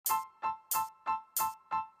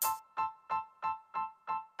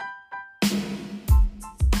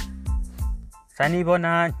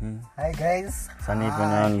Sanibonani. Hi guys.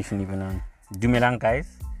 Sanibonani. Dumelang guys.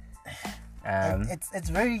 It's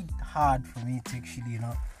very hard for me to actually,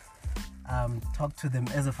 talk to them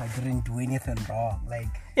as if I didn't do anything wrong.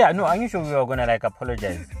 I'm sure we are gonna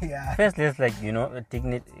apologize. Yeah. First, let's not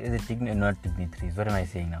dignitaries. What am I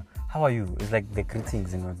saying now? How are you? It's like the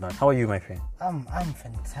greetings and whatnot. How are you, my friend? I'm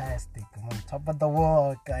fantastic. I'm on top of the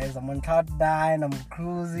world, guys. I'm on cloud 9. I'm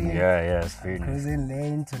cruising. Yeah, it's very nice. Cruising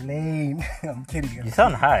lane to lane. I'm kidding. You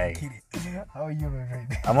sound high. I'm kidding. How are you, my friend?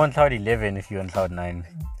 I'm on cloud 11 if you're on cloud 9.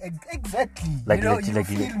 Exactly. You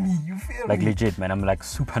feel me. You feel me. me. Legit, man. I'm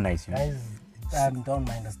super nice, Guys, don't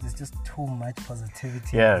mind us. There's just too much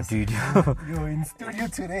positivity. Yeah, dude. You're in studio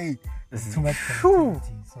today. There's too much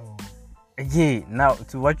positivity. So. Yeah, now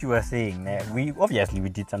to what you were saying, we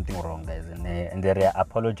did something wrong, guys, and I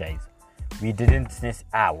apologize. We didn't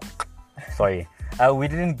sorry. We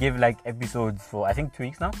didn't give episodes for I think 2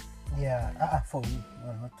 weeks now. Yeah, for a week.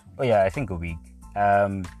 No, not 2 weeks. Oh yeah, I think a week.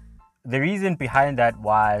 The reason behind that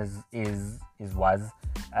I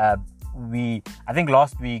think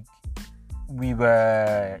last week we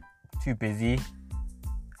were too busy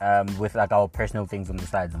with our personal things on the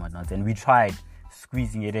sides and whatnot, and we tried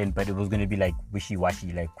squeezing it in, but it was going to be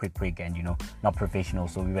wishy-washy, quick and not professional.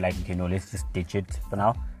 So we were okay, no, let's just ditch it for now.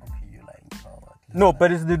 Okay, you're lying. No,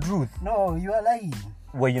 but it's the truth. No, you are lying.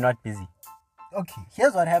 Were you not busy? Okay,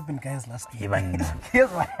 here's what happened, guys, last week.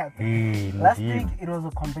 Here's what happened. Last week, it was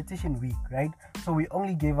a competition week, right? So we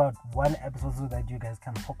only gave out one episode so that you guys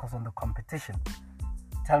can focus on the competition.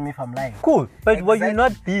 Tell me if I'm lying. Cool, but exactly. Were you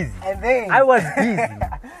not busy? And then I was busy.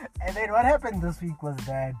 And then what happened this week was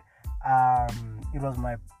that it was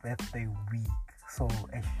my birthday week, so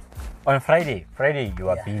on Friday you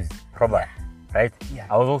were busy, proper, right? Yeah.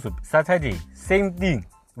 I was also Saturday, same thing.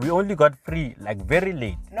 We only got free very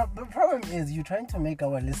late. No, the problem is you're trying to make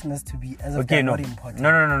our listeners to be as if they're not important.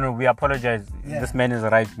 No. We apologize. Yeah. This man is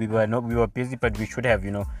right. We were busy, but we should have,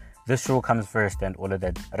 this show comes first and all of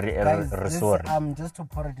that. Guys, just to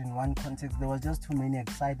put it in one context, there was just too many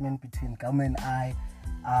excitement between Gamu and I.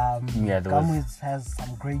 Gamu has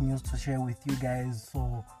some great news to share with you guys.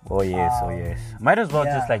 So oh yes. Might as well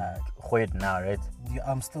just go it now, right?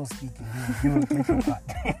 I'm still speaking. You will take your part.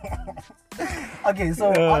 Okay,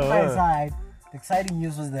 so on my side, the exciting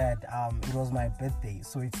news was that it was my birthday.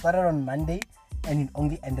 So it started on Monday and it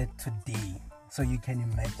only ended today. So you can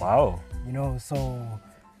imagine. Wow. So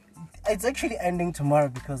it's actually ending tomorrow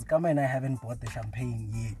because Gamu and I haven't bought the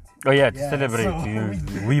champagne yet. Oh yeah, to celebrate.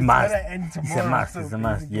 So we must. It's a must. It's a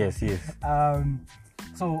must. Yes.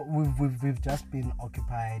 So we've just been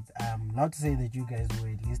occupied. Not to say that you guys were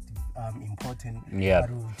at least important. Yeah.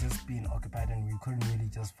 But we've just been occupied and we couldn't really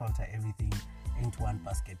just filter everything into one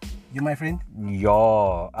basket. You, my friend?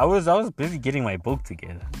 Yeah. I was busy getting my book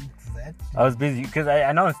together. Exactly. I was busy because I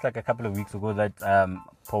announced a couple of weeks ago that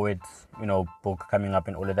poets, book coming up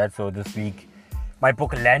and all of that. So this week, my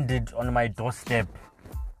book landed on my doorstep.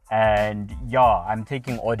 And I'm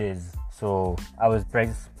taking orders, so I was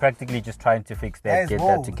practically just trying to fix that, get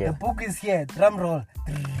that together. The book is here. Drum roll.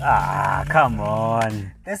 Come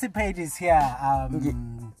on. Decipate is here.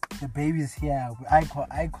 The baby is here. I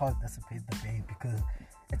call Decipate the baby because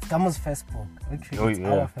it's Gamu's first book. Actually, it's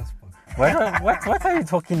our first book. What are you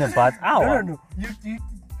talking about? No. You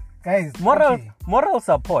guys. Moral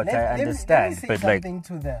support. I understand, let me say something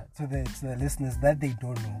to the listeners that they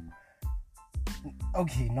don't know.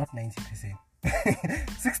 Okay, not 90%.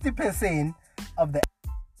 60% of the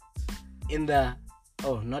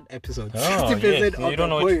not episodes. 60% of you don't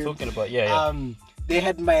know what you're talking about. Yeah. They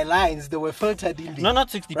had my lines. They were filtered in there. No, not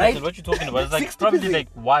 60%. Right? What you're talking about? It's probably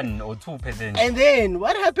 1 or 2%. And then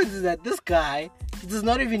what happens is that this guy does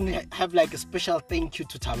not even have a special thank you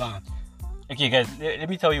to Tabang. Okay, guys, let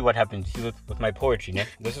me tell you what happened with my poetry. Yeah?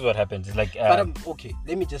 This is what happens. It's but okay,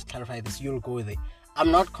 let me just clarify this. You'll go there. I'm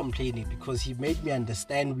not complaining because he made me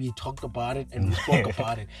understand. We talked about it and we spoke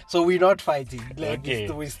about it. So we're not fighting.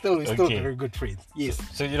 We're still very good friends. Yes.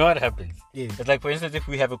 So you know what happens? Yes. It's for instance, if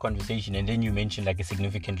we have a conversation and then you mention a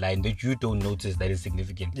significant line that you don't notice that is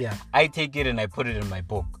significant. Yeah. I take it and I put it in my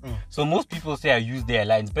book. So most people say I use their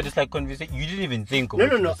lines, but it's conversation. You didn't even think of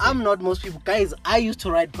it. No. I'm not most people. Guys, I used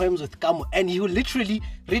to write poems with Gamu and he would literally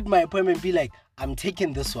read my poem and be like, I'm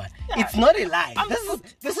taking this one. Yeah, it's not a lie.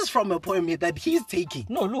 This is from a poem that he's taking.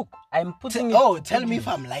 No, look, I'm putting it. Tell me if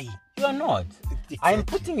I'm lying. You are not. Exactly. I'm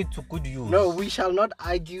putting it to good use. No, we shall not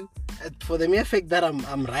argue for the mere fact that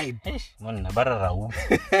I'm right.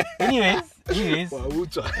 Anyways, Anyways,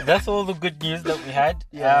 that's all the good news that we had.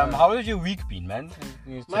 Yeah. How has your week been, man?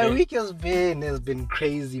 My week has been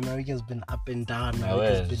crazy. My week has been up and down. My week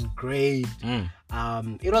has been great.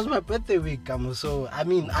 It was my birthday week, so I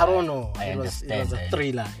mean, I don't know. It was a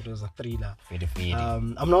thriller. It was a thriller.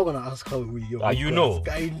 I'm not gonna ask how we. You know.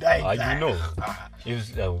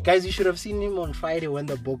 Guys, you should have seen him on Friday when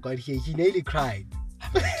the book got here. He nearly cried.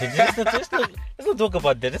 Let's not talk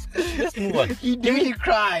about that. Let's move on. He nearly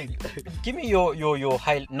cried. Give me your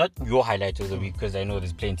not your highlights of the week, because I know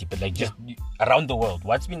there's plenty, but like just around the world.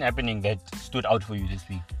 What's been happening that stood out for you this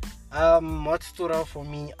week? What stood out for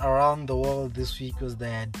me around the world this week was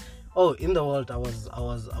that in the world I was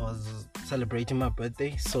celebrating my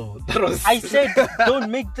birthday, so that was. I said don't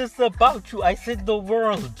make this about you. I said the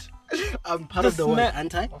world. I'm part of the world,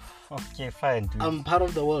 aren't I? Okay, fine, dude. I'm part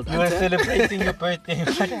of the world. You were celebrating your birthday.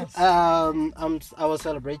 I was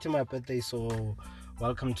celebrating my birthday, so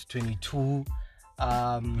welcome to 22. You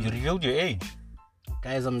revealed your age.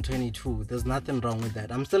 Guys, I'm 22. There's nothing wrong with that.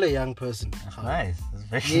 I'm still a young person. That's nice.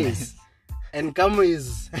 That's very nice. And Kamu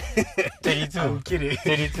is 32. I'm kidding.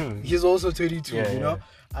 32. He's also 22, you know.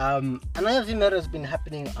 Another thing that has been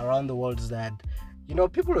happening around the world is that,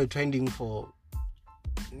 people are trending for...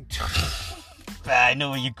 I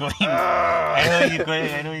know where you're going. I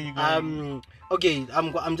know where you're going. Okay,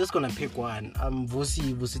 I'm just gonna pick one.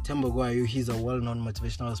 Vusi Thembogwayo. He's a well-known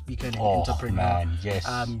motivational speaker and entrepreneur. Man, yes.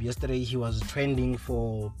 Yesterday he was trending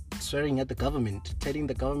for swearing at the government, telling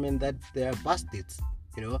the government that they're bastards.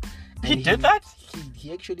 And he did that?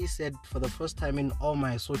 He actually said, for the first time in all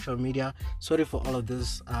my social media, sorry for all of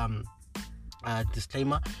this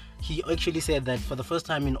disclaimer, he actually said that for the first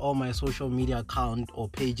time in all my social media account or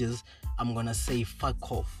pages, I'm gonna say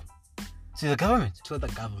fuck off to the government.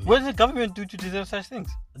 What did the government do to deserve such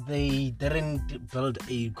things? They didn't build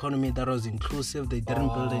an economy that was inclusive. They didn't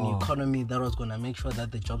build an economy that was gonna make sure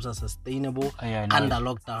that the jobs are sustainable under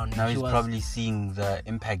lockdown. Now he's probably seeing the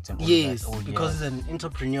impact and all yes, that. Because he's an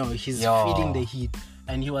entrepreneur, he's feeling the heat.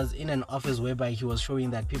 And he was in an office whereby he was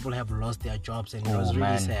showing that people have lost their jobs, and it was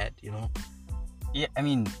really sad, Yeah, I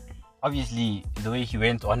mean, obviously, the way he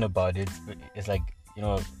went on about it, it's like,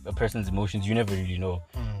 a person's emotions, you never really know.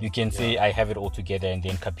 You can say, I have it all together, and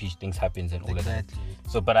then capiche, things happens and all of that.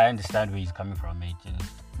 So, but I understand where he's coming from, mate.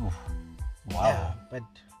 Wow. Yeah, but...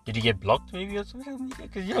 Did he get blocked maybe or something?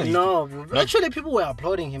 No, actually people were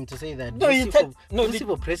applauding him to say that. He's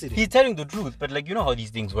for president. He's telling the truth, but you know how these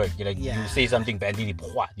things work. You say something badly, they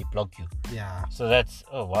block you. Yeah. So that's,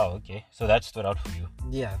 okay. So that stood out for you.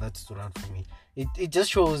 Yeah, that stood out for me. It just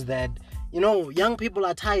shows that, young people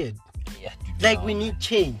are tired. Yeah, dude, we need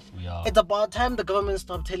change. It's about time the government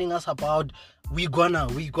stopped telling us about we gonna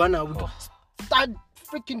start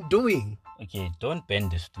freaking doing. Okay, don't bend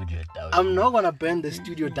the studio down. I'm not gonna bend the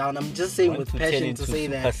studio down. I'm just saying with passion to say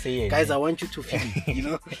that, guys, I want you to feel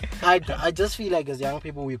it. I just feel like as young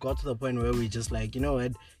people, we got to the point where we just like,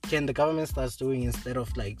 what can the government start doing instead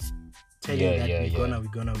of telling that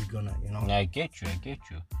we're gonna. I get you.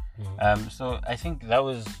 So I think that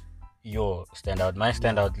was your standout. My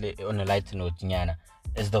standout on a lighter note, Nyana,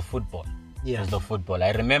 is the football. Yeah. Is the football. I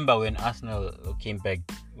remember when Arsenal came back,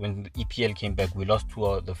 when the EPL came back, we lost 2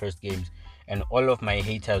 of the first games. And all of my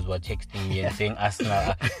haters were texting me and saying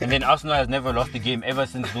Arsenal. And then Arsenal has never lost a game ever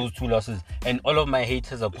since those 2 losses. And all of my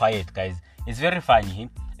haters are quiet, guys. It's very funny.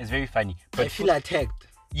 It's very funny. But I feel attacked.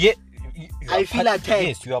 Yeah. I feel attacked.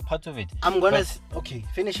 Yes, you are part of it. I'm gonna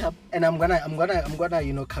finish up, and I'm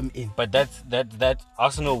gonna come in. But that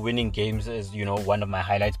Arsenal winning games is one of my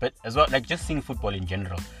highlights. But as well, just seeing football in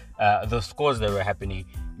general. The scores that were happening.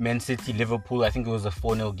 Man City, Liverpool. I think it was a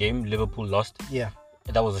 4-0 game. Liverpool lost. Yeah.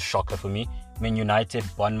 That was a shocker for me. Man United,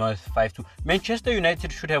 Bournemouth, 5-2. Manchester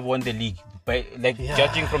United should have won the league, but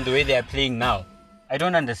judging from the way they are playing now, I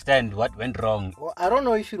don't understand what went wrong. Well, I don't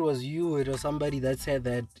know if it was you or somebody that said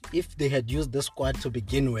that if they had used the squad to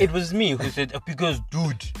begin with. It was me who said, because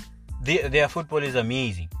dude, their football is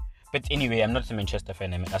amazing. But anyway, I'm not a Manchester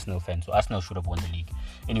fan, I'm an Arsenal fan, so Arsenal should have won the league.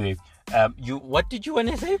 Anyway, what did you want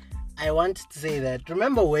to say? I wanted to say that,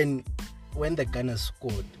 remember when the Gunners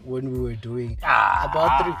scored, when we were doing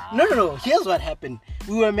about 3... No, here's what happened.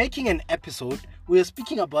 We were making an episode, we were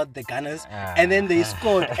speaking about the Gunners, and then they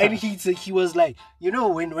scored, and he was like,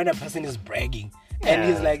 when a person is bragging, and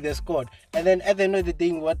he's like, they scored, and then at the end of the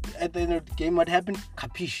day, what happened?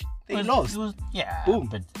 Capiche, they lost. Boom.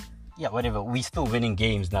 But yeah, whatever, we still winning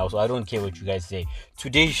games now, so I don't care what you guys say.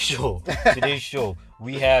 Today's show,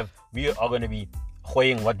 we are going to be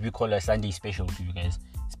hoying what we call a Sunday special to you guys.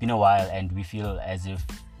 It's been a while, and we feel as if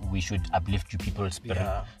we should uplift you people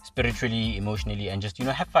spiritually, emotionally, and just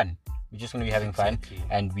have fun. We're just going to be having fun,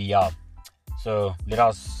 and we are. So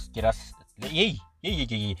let's get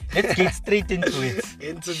straight into it.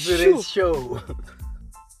 Into today's show.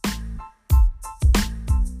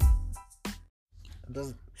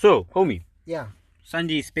 So, homie, Yeah.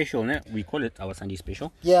 Sunday special, ne? We call it our Sunday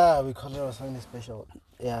special. Yeah, we call it our Sunday special.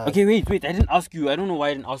 Yeah. Okay, wait. I didn't ask you. I don't know why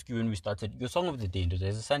I didn't ask you when we started. Your song of the day.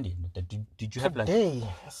 There's a Sunday. Did you have like Day.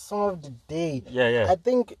 Song of the day. Yeah. I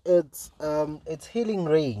think it's Healing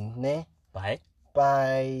Rain, ne? By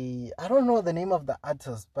I don't know the name of the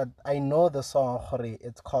artist, but I know the song.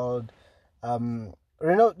 It's called you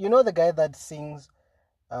know the guy that sings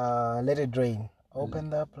Let It Rain. Open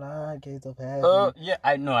the floodgates of heaven. yeah,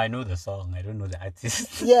 I know the song. I don't know the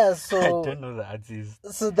artist. Yeah, so I don't know the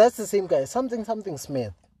artist. So that's the same guy. Something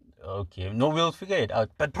Smith. Okay, no, we'll figure it out.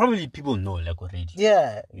 But probably people know like already.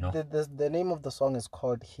 Yeah, you know. The name of the song is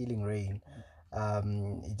called Healing Rain.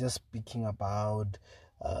 It's just speaking about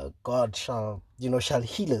God shall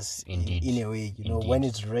heal us. Indeed. In a way, Indeed. When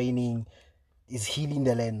it's raining, is healing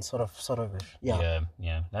the land, sort of. Yeah.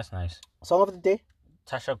 Yeah, that's nice. Song of the day.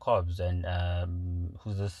 Tasha Cobbs and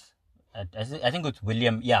who's this? I think it's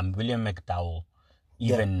William McDowell.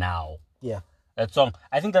 Even now. Yeah. That song.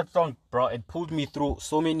 I think that song, bro, it pulled me through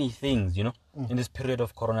so many things, in this period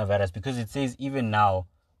of coronavirus, because it says even now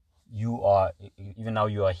you are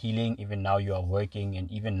healing, even now you are working, and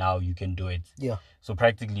even now you can do it. Yeah. So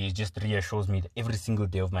practically it just reassures me that every single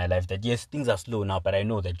day of my life that yes, things are slow now, but I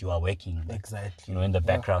know that you are working. Exactly. In the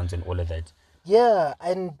background and all of that. Yeah,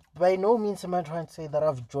 and by no means am I trying to say that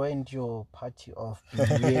I've joined your party of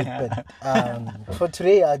PDA, but for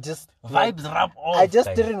today I just vibes wrap off. I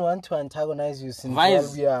just didn't want to antagonize you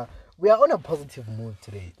since we are on a positive mood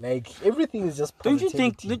today. Like everything is just positivity.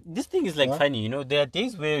 Don't you think this thing is like funny? There are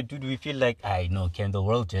days where we feel like I know can the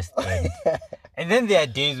world just end, and then there are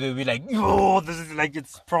days where we're like, yo, this is like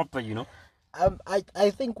it's proper, I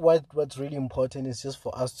think what's really important is just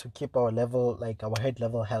for us to keep our level, like our head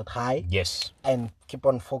level held high. Yes. And keep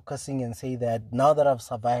on focusing and say that now that I've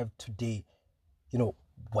survived today,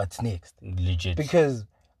 what's next? Legit. Because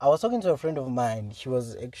I was talking to a friend of mine. She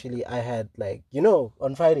was actually, I had like,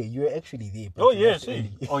 on Friday, you were actually there. Oh, yes.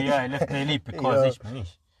 I left early because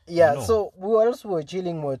yeah, so we were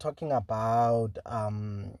chilling. We were talking about,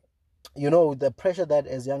 the pressure that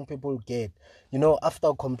as young people get,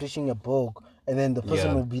 after completing a book, and then the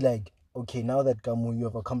person will be like, okay, now that Gamu, you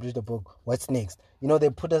have accomplished the book, what's next? They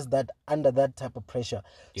put us under that type of pressure.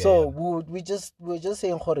 Yeah. So we're just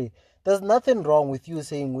saying, Khori, there's nothing wrong with you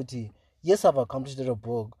saying, Wuti, yes, I've accomplished the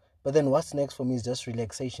book, but then what's next for me is just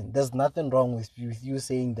relaxation. There's nothing wrong with you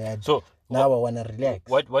saying that. So now I want to relax.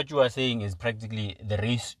 What you are saying is practically the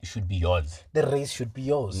race should be yours. The race should be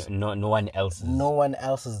yours. No one else's. No one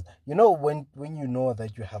else's. When you know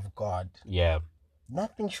that you have God. Yeah.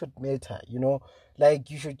 Nothing should matter.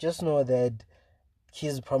 Like you should just know that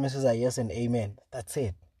His promises are yes and amen. That's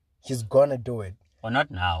it. He's gonna do it. Or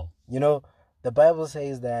not now. The Bible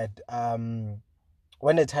says that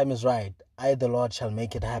when the time is right, I, the Lord, shall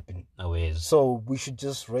make it happen. Always. So we should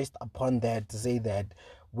just rest upon that to say that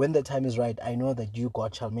when the time is right, I know that you,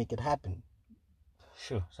 God, shall make it happen.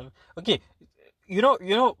 Sure. Okay.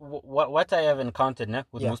 What I have encountered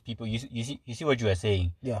with most people, you see what you are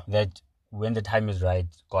saying? Yeah. That when the time is right,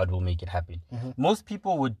 God will make it happen. Mm-hmm. Most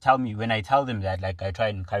people would tell me, when I tell them that, like I try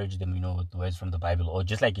and encourage them, with the words from the Bible, or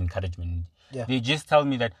just like encouragement. Yeah. They just tell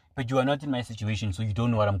me that, but you are not in my situation, so you don't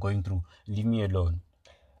know what I'm going through. Leave me alone.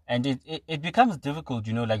 And it becomes difficult,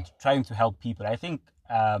 like trying to help people. I think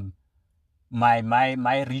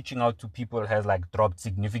my reaching out to people has like dropped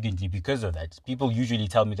significantly because of that. People usually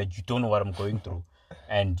tell me that you don't know what I'm going through.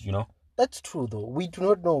 And, That's true, though. We do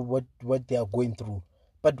not know what they are going through.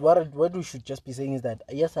 But what we should just be saying is that,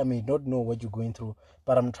 yes, I may not know what you're going through,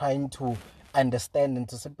 but I'm trying to understand and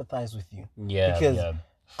to sympathize with you. Yeah. Because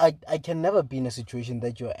I can never be in a situation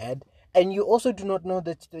that you're at. And you also do not know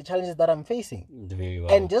the challenges that I'm facing. Very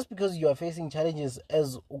well. And just because you are facing challenges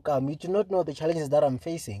as Ukam, you do not know the challenges that I'm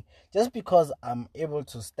facing. Just because I'm able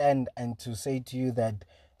to stand and to say to you that,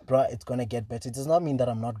 bro, it's going to get better, it does not mean that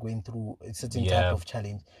I'm not going through a certain type of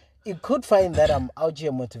challenge. You could find that I'm out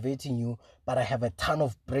here motivating you, but I have a ton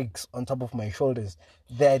of bricks on top of my shoulders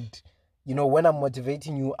that, when I'm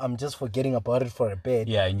motivating you, I'm just forgetting about it for a bit.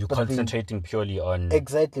 Yeah, and you're concentrating purely on...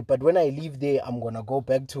 Exactly. But when I leave there, I'm going to go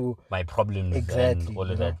back to... my problems and all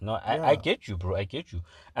of that. No, I get you, bro. I get you.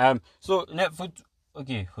 So,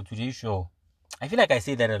 for today's show, I feel like I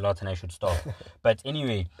say that a lot and I should stop. But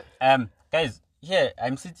anyway, guys, here,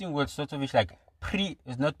 I'm sitting with sort of like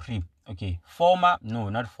former, no,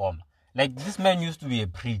 not former. Like, this man used to be a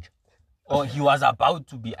prick. Or he was about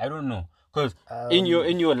to be, I don't know. Because in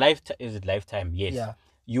your lifetime, is it lifetime? Yes. Yeah.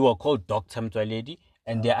 you are called Dr. Mtwaledi,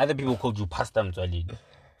 and there are other people called you Pastor Mtwaledi.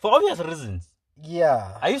 For obvious reasons.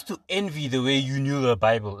 Yeah. I used to envy the way you knew the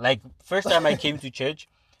Bible. Like, first time I came to church,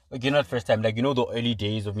 okay, not first time, like, you know, the early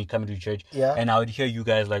days of me coming to church, Yeah. and I would hear you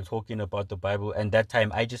guys, like, talking about the Bible, and that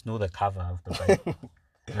time, I just know the cover of the Bible.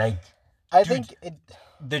 Like, I dude, think it...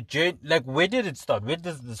 the journey, like, where did it start? Where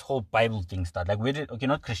does this whole Bible thing start? Like, where did, okay,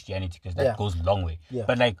 not Christianity, because that goes a long way, Yeah.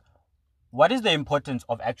 but, like, what is the importance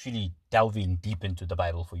of actually delving deep into the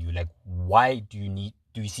Bible for you? Like, why do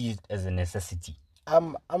you see it as a necessity?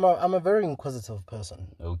 I'm a very inquisitive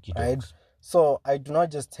person. Okay, right? So I do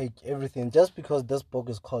not just take everything just because this book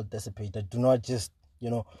is called Dissipate. I do not just,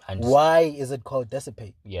 why is it called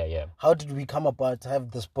Dissipate? Yeah. How did we come about to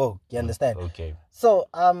have this book? You understand? Okay. So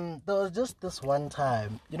there was just this one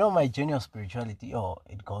time, my journey of spirituality.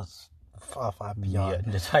 It goes far beyond.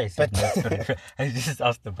 Yeah, that's why I said not spiritual. I just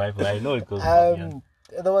asked the Bible. I know it goes beyond.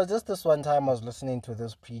 There was just this one time I was listening to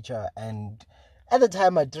this preacher, and at the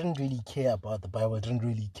time I didn't really care about the Bible. I didn't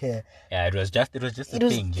really care. Yeah, it was just a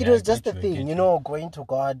thing. It was just a thing, going to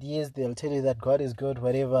God. Yes, they'll tell you that God is good,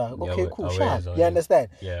 whatever. Okay, cool, sharp. You understand?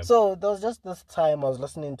 Yeah. So there was just this time I was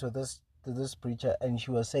listening to this preacher, and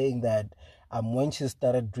she was saying that when she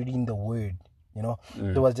started reading the Word,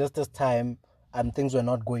 there was just this time things were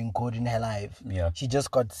not going good in her life. Yeah. She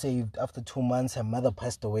just got saved. After 2 months, her mother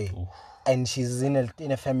passed away. Oof. And she's in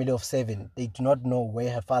a family of 7. They do not know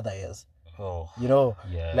where her father is. Oh.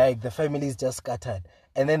 Like the family is just scattered.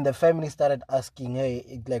 And then the family started asking her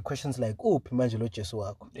like questions like, "Oh, Pimangelo Jesu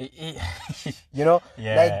wako."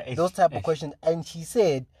 Like those type of questions. And she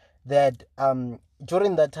said that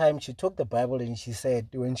during that time she took the Bible and she said,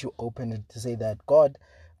 when she opened it, to say that, "God,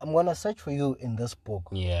 I'm gonna search for you in this book.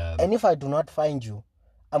 Yeah. And if I do not find you,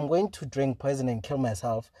 I'm going to drink poison and kill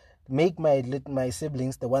myself. Make my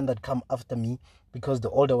siblings, the one that come after me, because the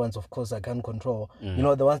older ones, of course, I can't control.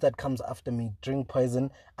 The ones that comes after me, drink poison.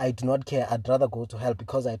 I do not care. I'd rather go to hell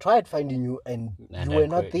because I tried finding you and you were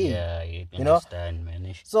not there." Yeah, you understand,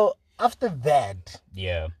 man. So after that,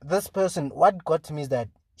 yeah, this person, what got to me is that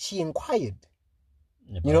she inquired.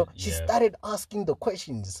 She started asking the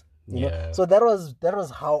questions. So that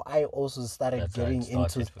was how I also started getting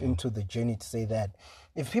into the journey, to say that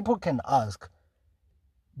if people can ask,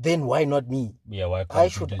 then why not me? Yeah, why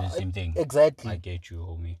can't you do the same thing? Exactly. I get you,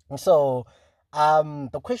 homie. So,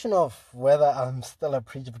 the question of whether I'm still a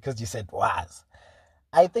preacher, because you said was,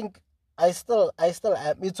 I think I still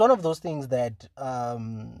am. It's one of those things that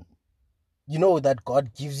that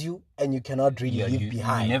God gives you and you cannot really leave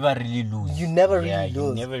behind. You never really lose. You never really lose.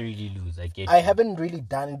 You never really lose. I haven't really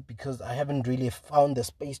done it because I haven't really found the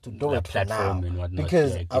space to do it for now. And whatnot.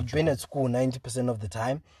 Because I've been at school 90% of the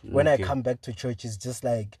time. When I come back to church, it's just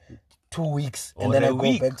like 2 weeks, and then I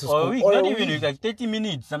go back to school. Or a week, not even like 30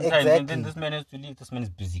 minutes sometimes. Exactly. And then this man has to leave. This man is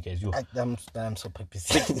busy, guys. I'm super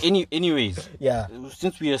busy. Anyways, yeah.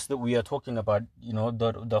 Since we are talking about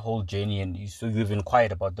the whole journey, and so you've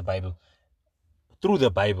inquired about the Bible. Through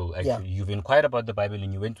the Bible, actually. You've inquired about the Bible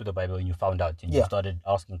and you went to the Bible and you found out and you started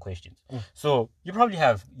asking questions. So you probably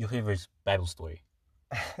have your favorite Bible story.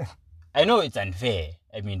 I know it's unfair,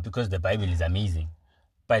 because the Bible is amazing.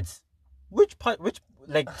 But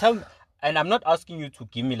tell me, and I'm not asking you to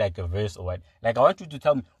give me like a verse or what. Like, I want you to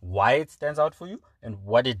tell me why it stands out for you and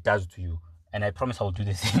what it does to you. And I promise I'll do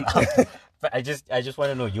the same. But I just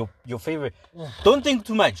want to know your favorite. Don't think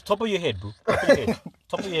too much. Top of your head, bro.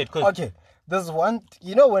 Top of your head. Okay. There's one,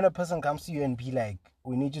 when a person comes to you and be like,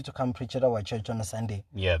 "We need you to come preach at our church on a Sunday."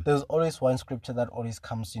 Yeah. There's always one scripture that always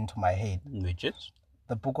comes into my head. Which is?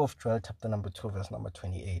 The book of Joel, chapter number 2, verse number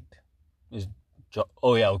 28.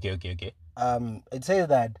 Oh, yeah, okay. It says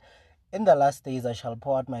that, "In the last days I shall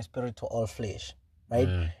pour out my spirit to all flesh."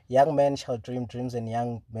 Right? Young men shall dream dreams and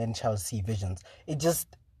young men shall see visions. It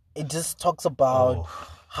just talks about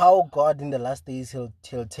how God in the last days he'll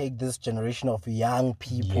take this generation of young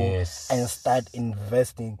people and start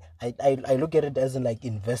investing. I look at it as like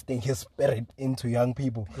investing his spirit into young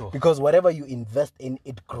people, because whatever you invest in,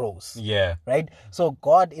 it grows. Yeah. Right? So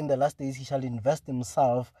God in the last days, he shall invest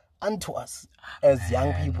himself unto us as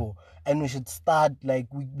young people, and we should start like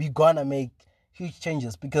we gonna make huge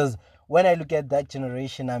changes, because when I look at that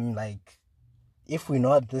generation, I'm like, if we're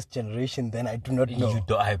not this generation, then I do not know. You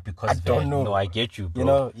don't, I don't know. No, I get you,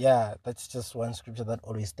 bro. That's just one scripture that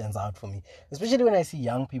always stands out for me, especially when I see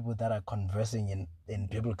young people that are conversing in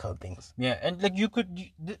biblical things. Yeah, and like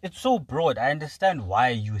it's so broad. I understand why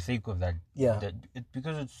you think of that. Yeah.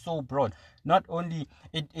 Because it's so broad. not only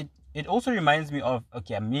it also reminds me of,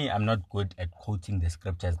 okay, I'm not good at quoting the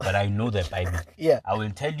scriptures, but I know the Bible. Yeah. I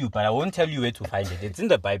will tell you, but I won't tell you where to find it. It's in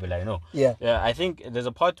the Bible, I know. Yeah. I think there's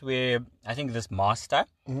a part where I think this master,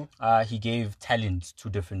 he gave talents to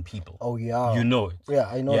different people. Oh yeah. You know it. Yeah,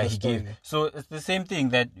 I know the story. Gave. So it's the same thing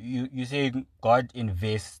that you say God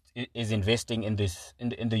is investing in this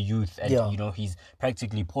in the youth, and you know, he's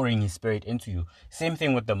practically pouring his spirit into you. Same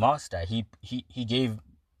thing with the master. He gave.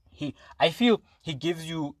 I feel he gives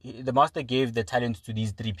you, the master gave the talents to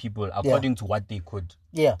these three people according to what they could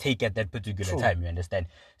take at that particular time, you understand?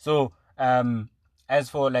 So, as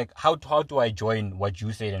for like, how do I join what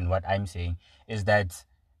you said and what I'm saying, is that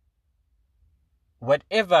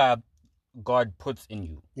whatever God puts in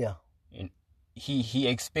you, he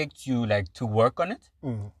expects you like to work on it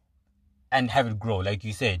and have it grow. Like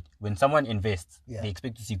you said, when someone invests, they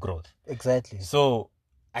expect to see growth. Exactly. So,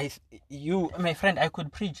 my friend, I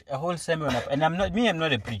could preach a whole sermon and I'm not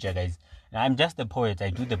a preacher, guys. I'm just a poet. I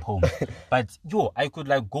do the poem. But I could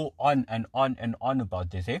like go on and on and on about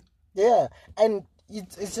this, eh? Yeah, and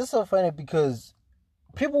it's just so funny because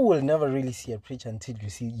people will never really see a preacher until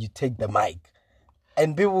you take the mic.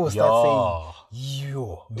 And people will start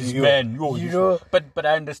saying, this man. But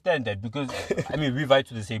I understand that because, I mean, we invite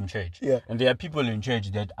to the same church. Yeah. And there are people in church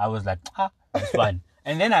that I was like, this one.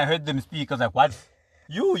 And then I heard them speak. I was like, what?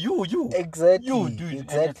 You. Exactly. You, dude.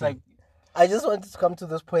 Exactly. And it's like, I just wanted to come to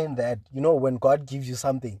this point that, you know, when God gives you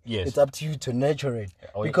something, yes, it's up to you to nurture it.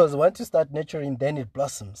 Because once you start nurturing, then it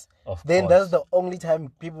blossoms. Then that's the only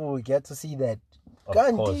time people will get to see that.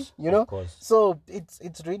 You know? So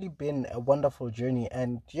it's really been a wonderful journey.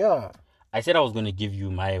 And I said I was going to give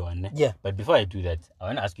you my one. Yeah. But before I do that, I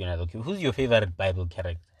want to ask you another. Okay, who's your favorite Bible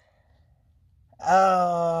character?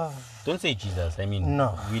 Don't say Jesus. I mean,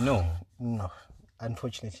 no. We know. No.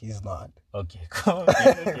 Unfortunately, he's not. Okay, cool.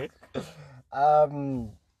 Okay.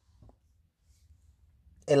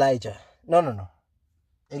 Elijah. No.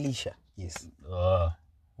 Elisha. Yes.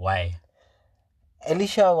 Why?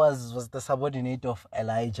 Elisha was the subordinate of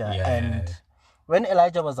Elijah, and when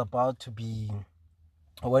Elijah was about to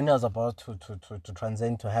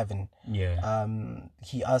transcend to heaven,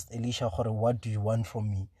 he asked Elisha, "What do you want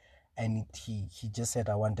from me?" And he just said,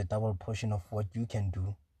 "I want a double portion of what you can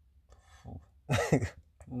do."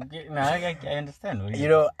 I understand. You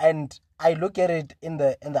know, and I look at it in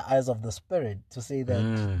the eyes of the Spirit to say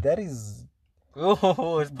that that is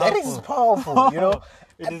powerful. You know,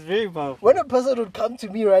 it is very powerful. When a person would come to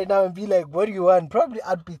me right now and be like, "What do you want?" Probably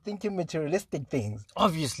I'd be thinking materialistic things.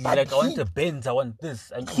 Obviously, but like I want a Benz, I want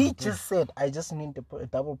this. He just said, "I just need a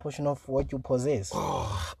double portion of what you possess."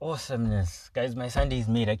 Oh, awesomeness, guys! My Sunday is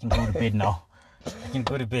made. I can go to bed now.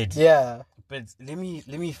 Yeah. But let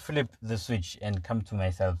me flip the switch and come to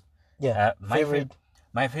myself. Yeah.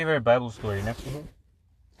 My favorite Bible story.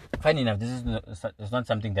 Funny enough, it's not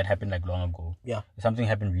something that happened like long ago. Yeah. Something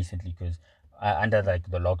happened recently because under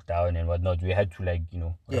like the lockdown and whatnot, we had to like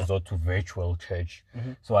resort to virtual church.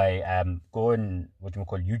 So I go on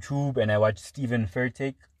YouTube and I watch Stephen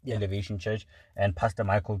Furtick, Elevation Church, and Pastor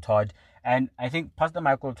Michael Todd. And I think Pastor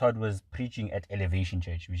Michael Todd was preaching at Elevation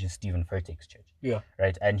Church, which is Stephen Furtick's church. Yeah.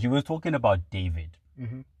 Right. And he was talking about David.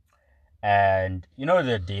 And you know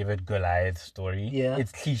the David Goliath story? Yeah.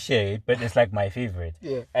 It's cliched, but it's like my favorite.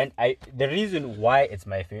 Yeah. And the reason why it's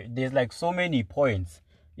my favorite, there's like so many points.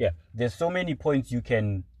 Yeah. There's so many points you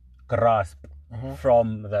can grasp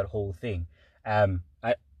from that whole thing.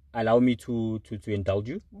 Allow me to indulge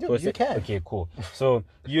you? You can. Okay, cool. So,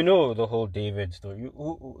 you know the whole David story.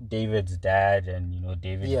 David's dad and,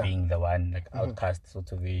 David being the one, like, outcast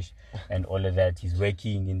sort of ish and all of that. He's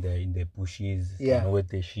working in the bushes, with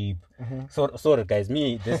the sheep. So, guys,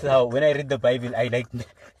 this is how, when I read the Bible,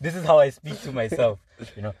 this is how I speak to myself,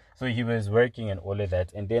 So, he was working and all of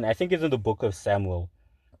that. And then I think it's in the book of Samuel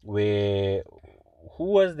where, who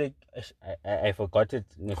was I forgot it.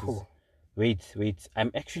 Wait. I'm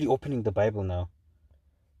actually opening the Bible now.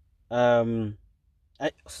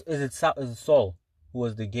 Is it Saul who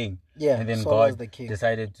was the king? Yeah. And then Saul God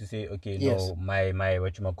decided to say, okay, no, my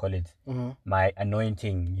my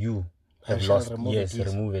anointing, you have lost.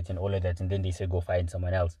 Remove it and all of that. And then they said, go find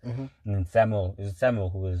someone else. And then Samuel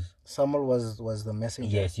who was... Samuel was the messenger.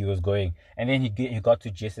 Yes, he was going. And then he got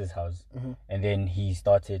to Jesse's house. And then he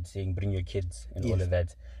started saying, bring your kids and all of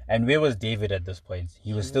that. And where was David at this point?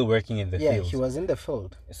 He was still working in the field. Yeah, he was in the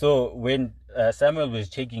field. So when Samuel was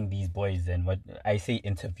checking these boys and what I say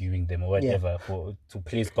interviewing them or whatever to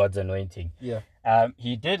place God's anointing. Yeah.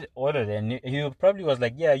 He did all of that. And he probably was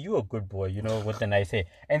like, yeah, you a good boy, what can I say?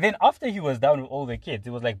 And then after he was done with all the kids, it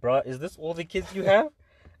was like, bro, is this all the kids you have?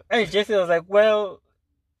 And Jesse was like, well,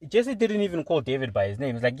 Jesse didn't even call David by his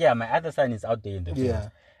name. It's like, yeah, my other son is out there in the field.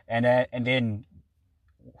 Yeah. And then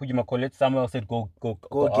who you might call it, Samuel said, go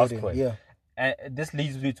ask for it. Yeah. And this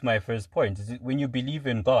leads me to my first point. Is when you believe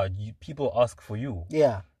in God, people ask for you.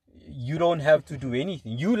 Yeah. You don't have to do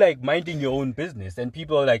anything. You like minding your own business, and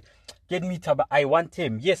people are like, get me Taba, I want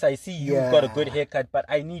him. Yes, I see you've got a good haircut, but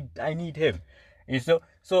I need him. And so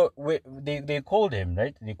they called him,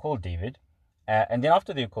 right? They called David. And then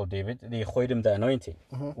after they called David, they hoid him the anointing.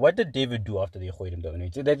 Mm-hmm. What did David do after they hoid him the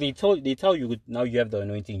anointing? That they tell you, now you have the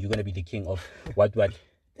anointing, you're gonna be the king of what.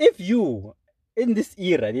 If you in this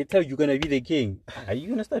era they tell you're gonna be the king, are you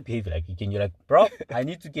gonna start behaving like a king? You're like, bro, I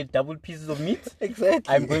need to get double pieces of meat.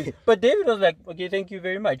 Exactly. I'm going. But David was like, okay, thank you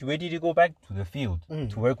very much. Where did he go back? To the field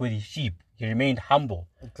to work with his sheep. He remained humble.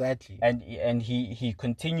 Exactly. And he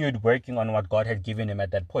continued working on what God had given him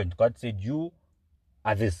at that point. God said, you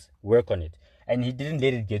are this, work on it. And he didn't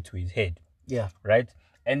let it get to his head. Yeah. Right?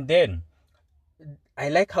 And then I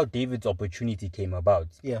like how David's opportunity came about.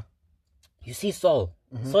 Yeah. You see Saul.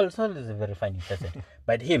 Saul is a very funny person.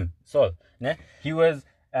 But Saul, he was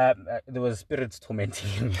there was spirits tormenting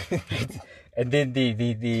him. Right? And then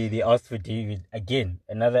they asked for David again.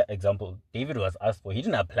 Another example. David was asked for. He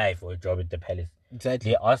didn't apply for a job at the palace.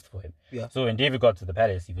 Exactly. They asked for him. Yeah. So when David got to the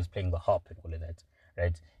palace, he was playing the harp and all of that.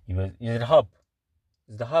 Right? Is it harp?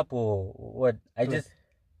 Is the harp or what?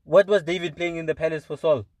 What was David playing in the palace for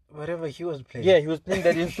Saul? Whatever he was playing. Yeah, he was playing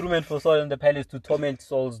that instrument for Saul in the palace to torment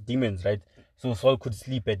Saul's demons, right? So Saul could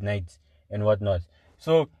sleep at night and whatnot.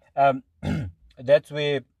 So that's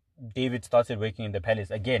where David started working in the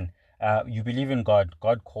palace. Again, you believe in God.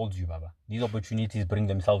 God calls you, Baba. These opportunities bring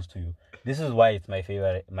themselves to you. This is why it's my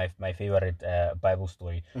favorite Bible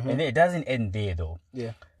story. And it doesn't end there, though.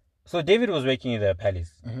 Yeah. So David was working in the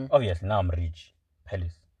palace. Obviously, now I'm rich.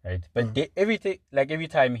 Palace, right? But every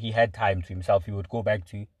time he had time to himself, he would go back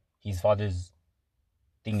to his father's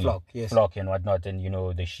flock and whatnot, and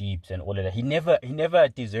the sheep and all of that. He never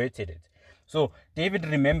deserted it. So David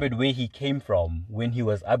remembered where he came from when he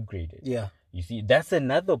was upgraded. Yeah. You see, that's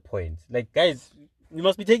another point. Like, guys, you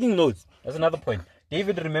must be taking notes. That's another point.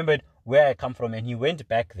 David remembered where I come from and he went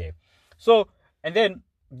back there. So, and then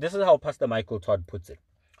this is how Pastor Michael Todd puts it.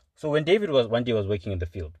 So when David one day was working in the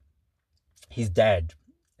field, his dad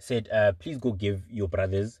said, please go give your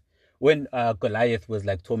brothers, when Goliath was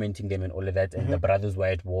like tormenting them and all of that, and the brothers were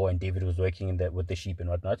at war and David was working with the sheep and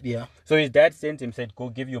whatnot. Yeah. So his dad sent him, said, go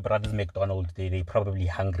give your brothers McDonald's. They're probably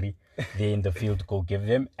hungry. They're in the field, go give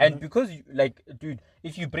them. And because, dude,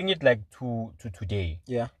 if you bring it like to today,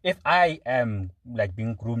 yeah. If I am like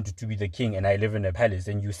being groomed to be the king and I live in a palace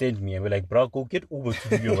and you send me and we're like, bro, go get Uber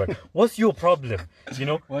to do your work. What's your problem?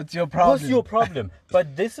 What's your problem?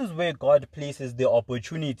 But this is where God places the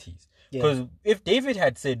opportunities. Because if David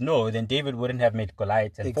had said no, then David wouldn't have met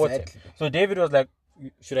Goliath and fought him. So David was like,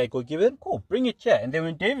 should I go give it? Cool, bring it here. And then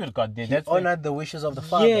when David got there, he honored the wishes of the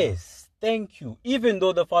father. Yes, thank you. Even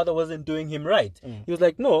though the father wasn't doing him right. He was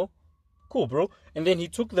like, no, cool, bro. And then he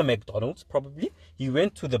took the McDonald's, probably. He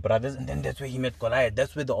went to the brothers, and then that's where he met Goliath.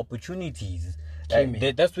 That's where the opportunities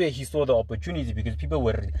that's where he saw the opportunity, because people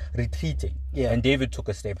were retreating. Yeah. And David took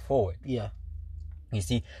a step forward. Yeah. You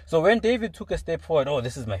see, so when David took a step forward,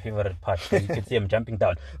 this is my favorite part. So you can see I'm jumping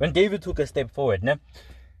down. When David took a step forward,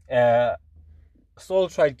 Saul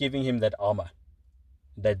tried giving him that armor,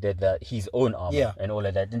 that his own armor, and all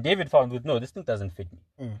of that. And David found, no, this thing doesn't fit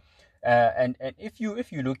me. And if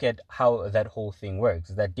you look at how that whole thing works,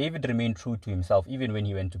 that David remained true to himself even when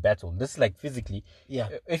he went to battle. This is like physically. Yeah.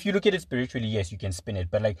 If you look at it spiritually, yes, you can spin it.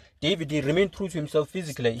 But like David, he remained true to himself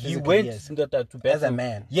physically. He went to battle as a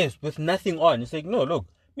man. Yes, with nothing on. It's like, no, look,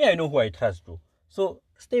 me, I know who I trust, bro. So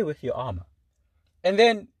stay with your armor. And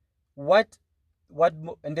then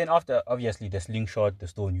and then after, obviously, the slingshot, the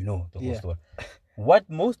stone, the whole story. What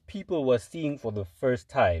most people were seeing for the first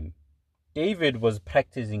time, David was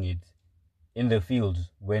practicing it in the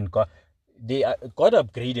fields when God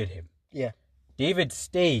upgraded him. Yeah. David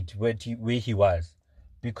stayed where he was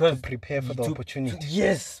because to prepare for the opportunity.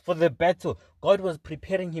 Yes, for the battle. God was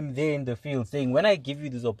preparing him there in the field, saying, when I give you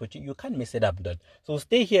this opportunity, you can't mess it up, Dad. So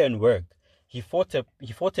stay here and work. He fought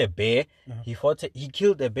a bear. He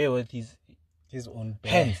killed a bear with his own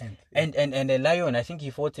hands. And a lion, I think he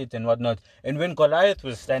fought it and whatnot. And when Goliath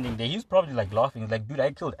was standing there, he's probably like laughing. He's like, dude,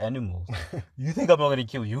 I killed animals. You think I'm not going to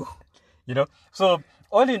kill you? So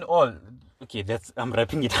all in all, okay, I'm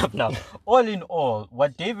wrapping it up now. All in all,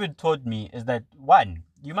 what David taught me is that, one,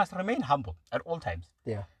 you must remain humble at all times.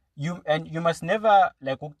 Yeah. you must never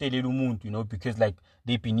like ukudelela umuntu, because like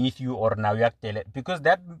they beneath you or now you because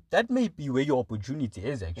that may be where your opportunity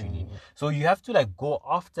is actually. So you have to like go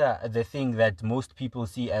after the thing that most people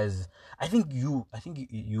see as, I think you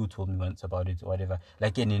told me once about it or whatever,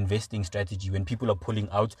 like an investing strategy. When people are pulling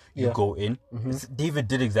out, you go in. David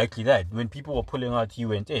did exactly that. When people were pulling out, he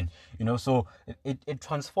went in, so it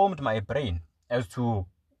transformed my brain as to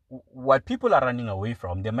what people are running away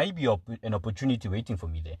from. There might be an opportunity waiting for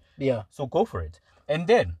me there. Yeah. So go for it. And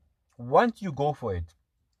then once you go for it,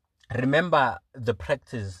 remember the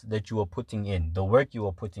practice that you were putting in, the work you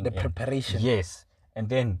were putting in. The preparation. Yes. And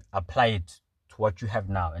then apply it to what you have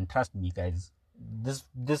now. And trust me, guys, this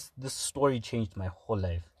story changed my whole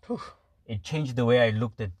life. It changed the way I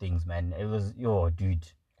looked at things, man. It was, dude.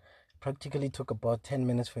 Practically took about 10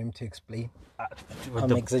 minutes for him to explain.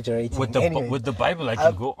 I'm exaggerating. With the Bible, I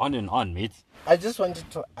can go on and on, mate. I just wanted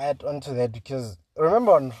to add on to that because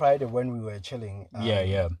remember on Friday when we were chilling,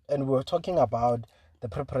 and we were talking about the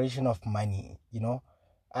preparation of money.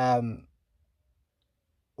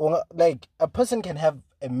 Like a person can have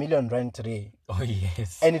R1 million today. Oh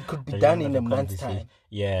yes, and it could be done in a month's time.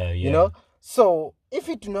 Yeah. So if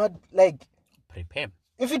you do not prepare.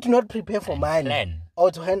 If you do not prepare for money plan,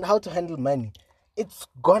 or how to handle money, it's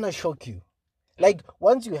gonna shock you. Like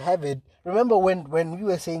once you have it, remember when we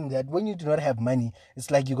were saying that when you do not have money,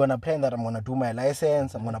 it's like you're gonna plan that I'm gonna do my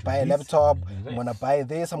license, I'm gonna buy a laptop, I'm gonna buy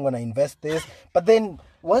this, I'm gonna invest this. But then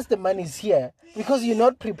once the money is here, because you're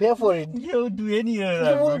not prepared for it, you'll do any of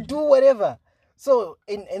that. You will do whatever. So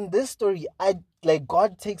in this story,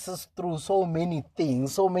 God takes us through so many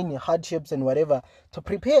things, so many hardships and whatever to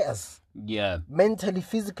prepare us. Yeah. Mentally,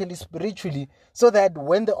 physically, spiritually, so that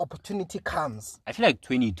when the opportunity comes. I feel like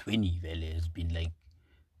 2020 really has been like,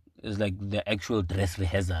 it's like the actual dress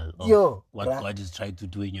rehearsal of what God is trying to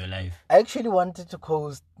do in your life. I actually wanted to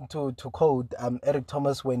quote Eric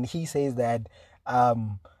Thomas when he says that a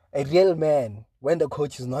real man, when the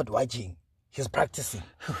coach is not watching, he's practicing.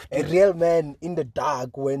 A real man in the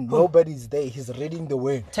dark, when nobody's there, he's reading the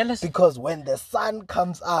word. Tell us, because when the sun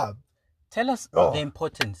comes up, tell us the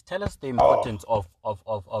importance. Tell us the importance of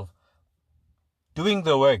doing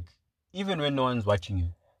the work, even when no one's watching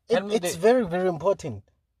you. It's very, very important.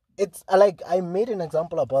 It's like I made an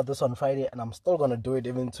example about this on Friday, and I'm still gonna do it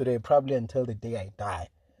even today, probably until the day I die.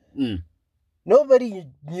 Nobody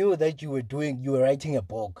knew that you were writing a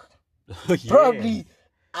book. Yes. Probably.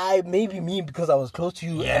 Maybe me because I was close to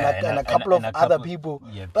you and a couple of other people,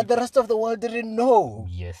 but the rest of the world didn't know.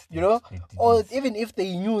 Yes, or even if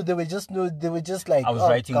they knew, they were just like, I was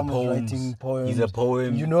writing poems. He's a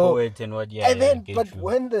poet and what? But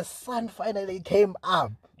when the sun finally came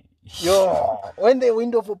up, when the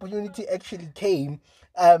window of opportunity actually came,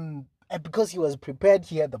 and because he was prepared,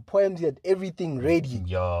 he had the poems, he had everything ready.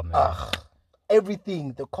 Yeah, man.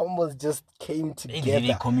 Everything, the combos just came together.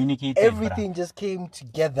 They communicated. Everything just came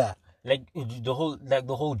together. Like the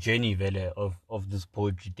whole journey, Vele, of this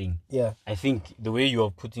poetry thing. Yeah. I think the way you are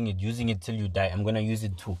putting it, using it till you die, I'm gonna use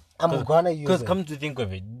it too. Because come to think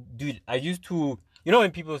of it, dude, I used to,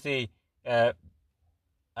 when people say,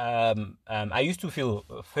 I used to feel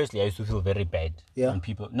very bad when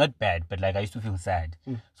people, not bad, but like I used to feel sad,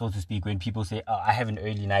 so to speak, when people say, I have an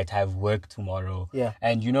early night, I have work tomorrow. Yeah.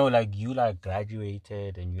 And you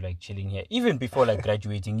graduated and you chilling here. Even before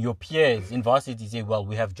graduating, your peers in varsity say, well,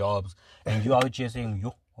 we have jobs, and you out here saying,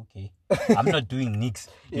 okay, I'm not doing nicks,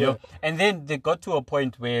 you know. And then they got to a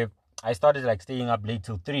point where I started staying up late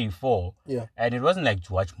till 3, 4. Yeah. And it wasn't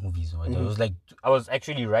to watch movies. It was I was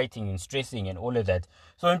actually writing and stressing and all of that.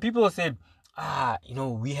 So when people said,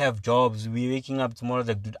 we have jobs, we're waking up tomorrow,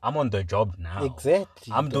 dude, I'm on the job now.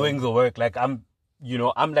 Exactly. I'm doing the work. I'm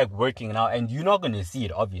working now, and you're not going to see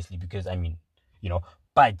it, obviously, because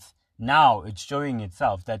but now it's showing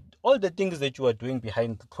itself that all the things that you are doing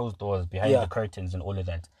behind the closed doors, behind the curtains and all of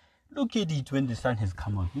that, look at it when the sun has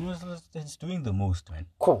come up. It's doing the most, man.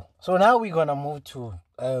 Cool. So now we're going to move to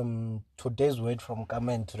today's word from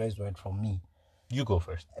Kama and today's word from me. You go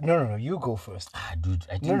first. No, you go first. Dude,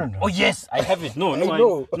 I didn't. No. Oh, yes, I have it.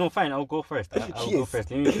 No, fine, I'll go first. I'll go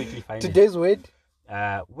first. Let me quickly find today's word?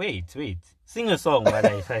 Wait. Sing a song while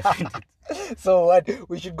I find it. So what?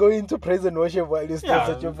 We should go into praise and worship while you still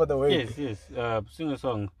searching for the word. Yes. Sing a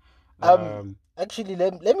song. Actually,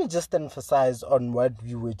 let me just emphasize on what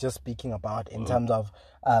you were just speaking about in terms of,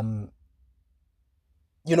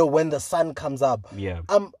 when the sun comes up. Yeah.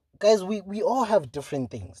 Guys, we all have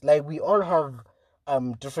different things. We all have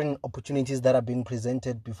different opportunities that are being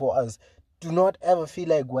presented before us. Do not ever feel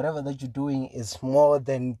like whatever that you're doing is more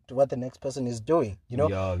than what the next person is doing. You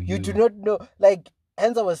do not know.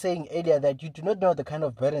 hence I was saying earlier that you do not know the kind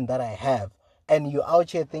of burden that I have. And you're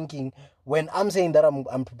out here thinking, when I'm saying that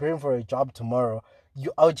I'm preparing for a job tomorrow,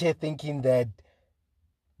 you out here thinking that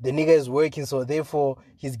the nigga is working, so therefore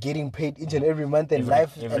he's getting paid each and every month, and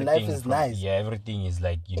life is nice. Yeah, everything is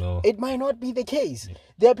like, you know. It might not be the case.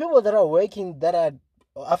 There are people that are working that are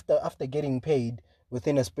after getting paid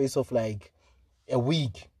within a space of like a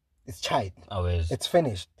week, it's child. It's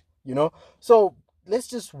finished, you know. So let's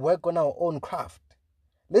just work on our own craft.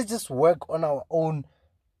 Let's just work on our own.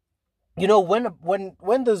 You know,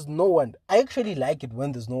 when there's no one, I actually like it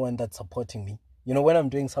when there's no one that's supporting me. You know, when I'm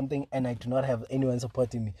doing something and I do not have anyone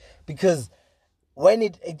supporting me, because when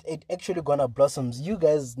it actually gonna blossoms, you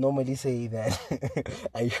guys normally say that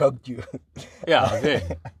I shocked you. Yeah,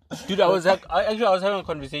 okay. Dude, I was having a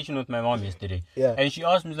conversation with my mom yesterday. Yeah. And she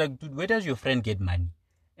asked me, like, dude, where does your friend get money?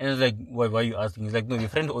 And I was like, why are you asking? He's like, no, your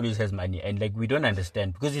friend always has money, and like we don't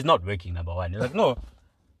understand because he's not working, number one. He's like, no.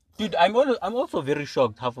 Dude, I'm also very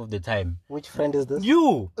shocked half of the time. Which friend is this?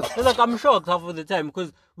 You. Like, I'm shocked half of the time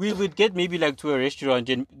because we would get maybe like to a restaurant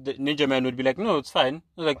and the Ninja Man would be like, no, it's fine.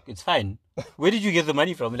 Like, it's fine. Where did you get the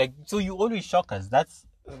money from? Like, so you always shock us.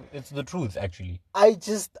 It's the truth, actually. I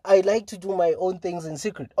like to do my own things in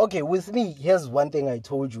secret. Okay, with me, here's one thing I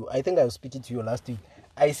told you. I think I was speaking to you last week.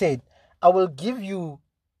 I said, I will give you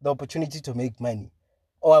the opportunity to make money.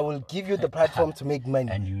 Or I will give you the platform to make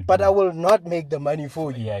money, but I will not make the money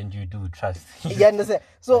for you. Yeah, and you do, trust. You understand?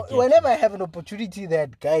 So whenever I have an opportunity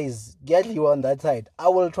that, guys, get you on that side, I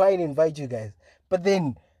will try and invite you guys. But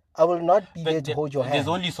then I will not be there to hold your hand. There's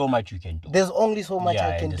only so much you can do. There's only so much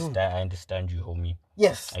I can do. I understand you, homie.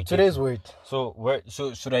 Yes, today's word. So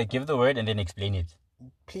should I give the word and then explain it?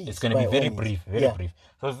 Please. It's going to be very brief, brief.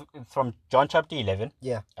 So it's from John chapter 11.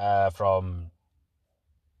 Yeah. From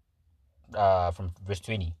verse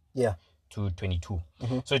 20 to 22.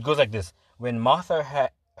 Mm-hmm. So it goes like this. When Martha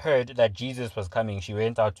heard that Jesus was coming, she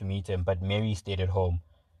went out to meet him, but Mary stayed at home.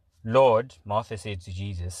 Lord, Martha said to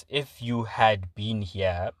Jesus, if you had been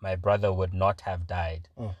here, my brother would not have died.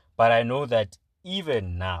 But I know that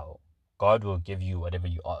even now, God will give you whatever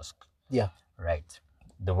you ask. Yeah. Right.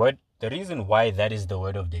 The reason why that is the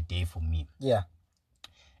word of the day for me. Yeah.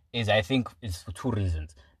 Is I think it's for two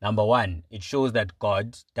reasons. Number one, it shows that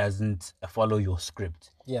God doesn't follow your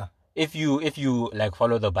script. Yeah. If you like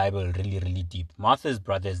follow the Bible really, really deep, Martha's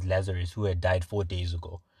brother is Lazarus, who had died 4 days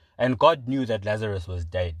ago. And God knew that Lazarus was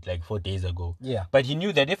dead like 4 days ago. Yeah. But he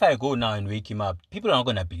knew that if I go now and wake him up, people are not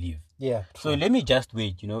going to believe. Yeah. So let me just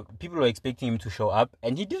wait, you know. People were expecting him to show up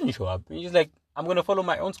and he didn't show up. He's like, I'm going to follow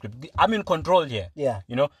my own script. I'm in control here. Yeah.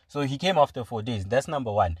 You know, so he came after 4 days. That's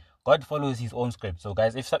number one. God follows his own script. So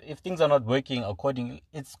guys, if things are not working accordingly,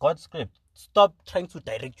 it's God's script. Stop trying to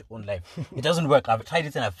direct your own life. It doesn't work. I've tried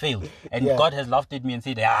it and I've failed. And God has laughed at me and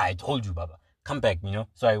said, I told you, Baba. Come back, you know.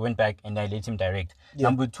 So I went back and I let him direct. Yeah.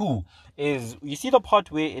 Number two is, you see the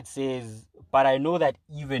part where it says, but I know that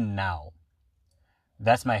even now,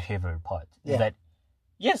 that's my favorite part. Is that,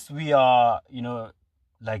 yes, we are, you know,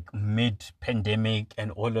 like mid-pandemic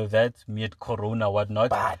and all of that, mid-corona,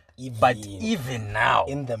 whatnot. But even now,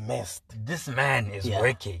 in the midst, this man is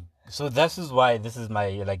working. So this is why this is my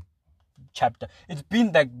like chapter. It's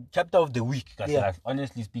been like chapter of the week,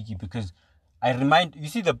 honestly speaking, because I remind you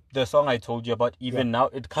see the song I told you about even now,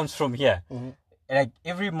 it comes from here. Mm-hmm. Like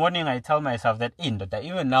every morning I tell myself that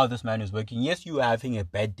even now this man is working. Yes, you are having a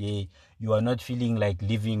bad day, you are not feeling like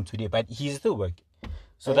living today, but he's still working.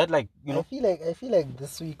 So that, like, you know, I feel like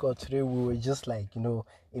this week or today we were just like, you know,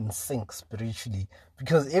 in sync spiritually,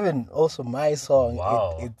 because even also my song,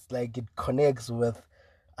 it's like it connects with.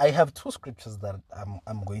 I have two scriptures that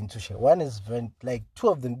I'm going to share. One is like two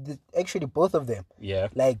of them, actually both of them. Yeah.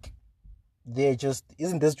 Like they're just,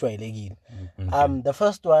 isn't this joy again? Mm-hmm. The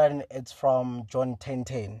first one, it's from John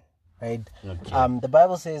 10:10. Right. Okay. The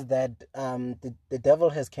Bible says that the devil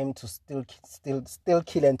has come to steal,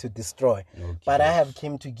 kill, and to destroy. Okay. But I have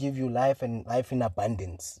come to give you life and life in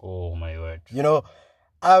abundance. Oh my word! You know,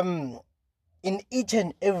 in each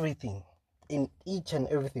and everything,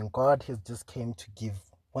 God has just came to give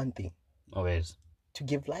one thing. Always. To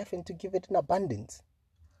give life and to give it in abundance.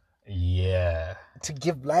 Yeah. To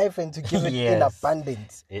give life and to give it in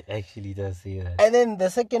abundance. It actually does say that. And then the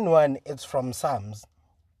second one, it's from Psalms.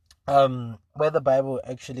 Where the Bible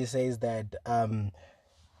actually says that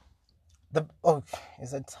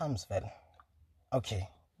is it Psalms, well? Okay,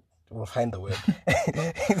 we'll find the word.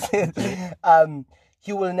 It says,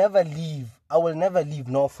 he will never leave. I will never leave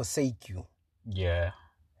nor forsake you. Yeah.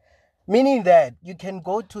 Meaning that you can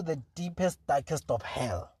go to the deepest, darkest of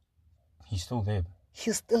hell. He's still there.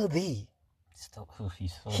 He's still there. He's still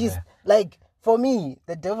there. Like, for me,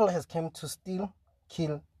 the devil has come to steal,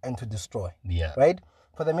 kill, and to destroy. Yeah. Right?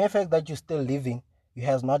 For the mere fact that you're still living, he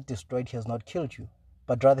has not destroyed, he has not killed you,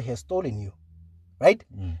 but rather he has stolen you. Right?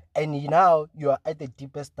 And now you are at the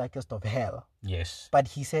deepest, darkest of hell. Yes. But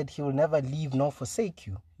he said he will never leave nor forsake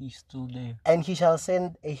you. He's still there. And he shall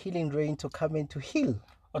send a healing rain to come in to heal.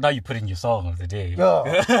 Oh, now you put in your song of the day. Yo,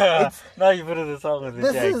 now you put in the song of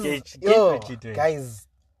the day. Get what you're doing. Guys,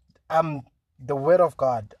 the word of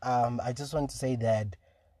God, I just want to say that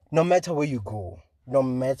no matter where you go, no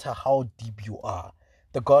matter how deep you are,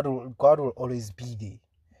 God will always be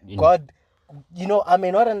there. God, I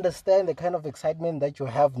may not understand the kind of excitement that you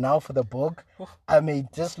have now for the book. I may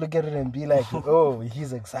just look at it and be like, oh,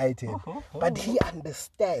 he's excited. But he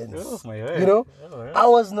understands. I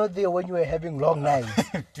was not there when you were having long nights.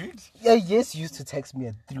 Dude. Yeah, yes, you used to text me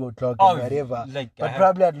at 3 o'clock and whatever. But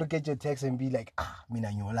probably I'd look at your text and be like, mina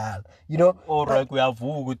nyolala. Or like we have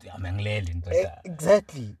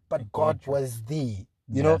exactly. But God was there.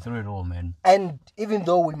 Through it all, man. And even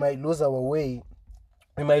though we might lose our way,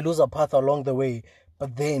 we might lose our path along the way,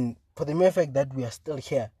 but then for the mere fact that we are still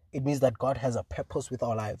here, it means that God has a purpose with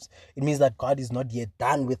our lives. It means that God is not yet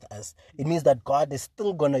done with us. It means that God is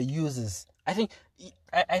still gonna use us. I think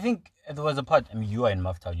there was a part. I mean, you are in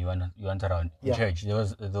Maftown. You went around in church. There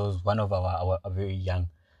was one of our very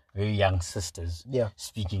young sisters.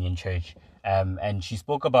 Speaking in church. And she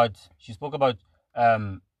spoke about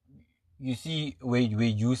you see, where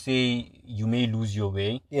you say you may lose your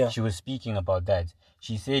way. She was speaking about that.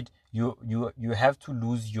 She said you have to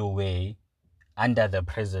lose your way under the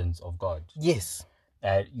presence of God. Yes.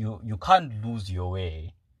 You can't lose your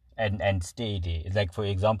way and stay there. It's like, for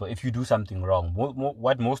example, if you do something wrong,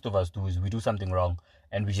 what most of us do is we do something wrong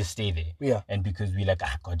and we just stay there. Yeah. And because we're like,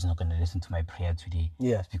 God's not going to listen to my prayer today.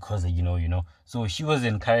 Yeah. It's because, So she was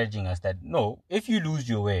encouraging us that, no, if you lose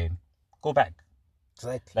your way, go back.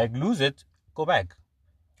 Exactly. Like, lose it, go back.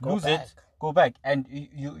 Lose it, go back. And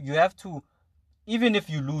you have to, even if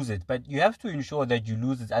you lose it, but you have to ensure that you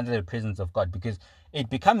lose it under the presence of God, because it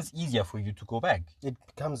becomes easier for you to go back. It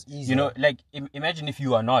becomes easier. Like, imagine if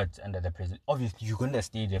you are not under the presence. Obviously, you're going to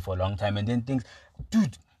stay there for a long time, and then things,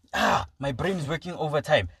 dude, my brain is working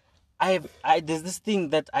overtime. There's this thing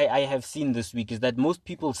that I have seen this week, is that most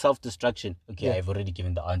people's self-destruction, I've already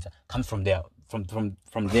given the answer, comes from there, from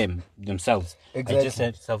them, themselves. Exactly. I just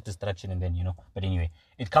said self-destruction and then, but anyway,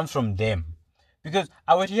 it comes from them. Because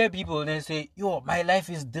I would hear people and they say, my life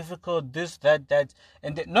is difficult, this, that,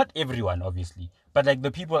 and not everyone, obviously, but like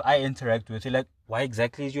the people I interact with, they're like, why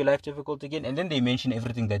exactly is your life difficult again? And then they mention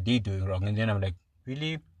everything that they're doing wrong, and then I'm like,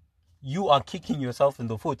 really? You are kicking yourself in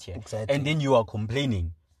the foot here. Exactly. And then you are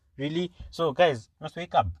complaining. Really? So guys, must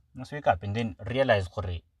wake up and then realize,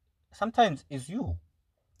 sometimes it's you.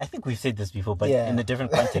 I think we've said this before, but in a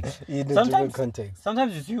different context.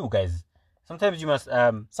 Sometimes it's you, guys. Sometimes you must...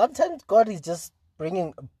 Sometimes God is just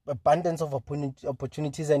bringing abundance of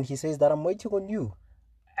opportunities, and he says that I'm waiting on you.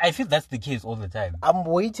 I feel that's the case all the time. I'm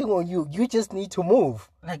waiting on you. You just need to move.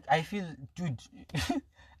 Like, I feel, dude...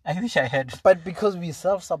 I wish I had... But because we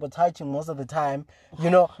self-sabotaging most of the time,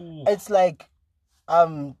 it's like...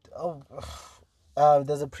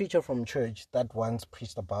 there's a preacher from church that once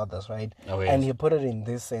preached about this, right? Oh, yes. And he put it in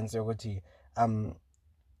this sense,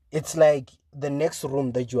 it's like the next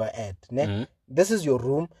room that you are at. Mm-hmm. This is your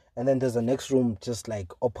room, and then there's a next room just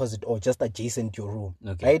like opposite or just adjacent to your room,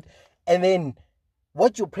 right? And then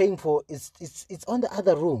what you're praying for is it's on the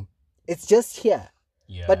other room. It's just here.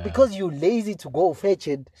 Yeah. But because you're lazy to go fetch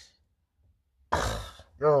it,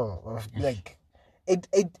 like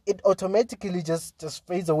it automatically just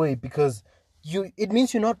fades away, because it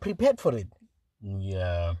means you're not prepared for it.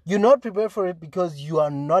 Yeah. You're not prepared for it because you are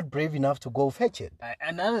not brave enough to go fetch it.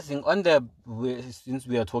 Another thing, since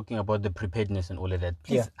we are talking about the preparedness and all of that,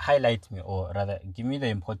 please highlight me, or rather give me the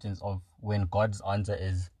importance of when God's answer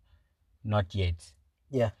is not yet.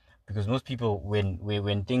 Yeah. Because most people,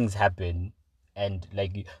 when things happen, and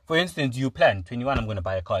like, for instance, you plan 21, I'm going to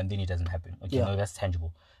buy a car, and then it doesn't happen. No, that's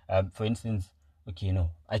tangible. For instance,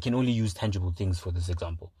 I can only use tangible things for this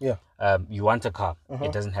example. Yeah. You want a car,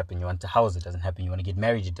 it doesn't happen. You want a house, it doesn't happen. You want to get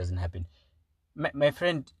married, it doesn't happen. My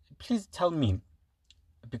friend, please tell me,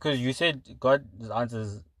 because you said God's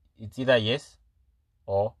answers, it's either yes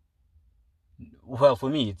or, well, for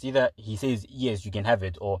me, it's either he says yes, you can have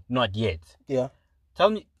it, or not yet. Yeah.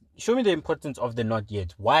 Show me the importance of the not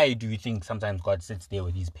yet. Why do you think sometimes God sits there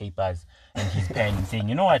with his papers and his pen and saying,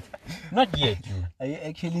 you know what, not yet, you. Are you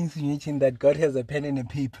actually insinuating that God has a pen and a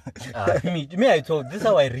paper? I told, this is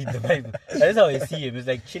how I read the Bible. This is how I see him. It's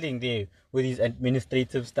like chilling there with his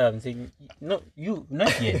administrative stuff and saying, no, you,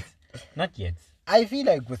 not yet. Not yet. I feel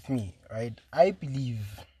like with me, right, I believe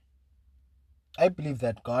I believe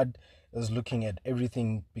that God is looking at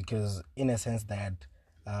everything because, in a sense, that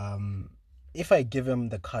if I give him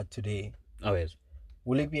the car today, Oh yes.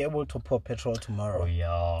 will he be able to pour petrol tomorrow? Oh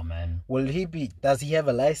yeah, man. Does he have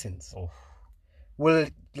a license? Oh. Will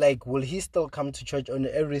he still come to church on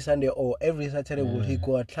every Sunday, or every Saturday will he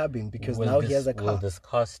go out clubbing because now he has a car? Will this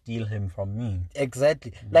car steal him from me?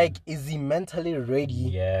 Exactly. Like, is he mentally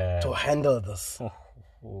ready to handle this?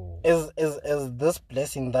 Is this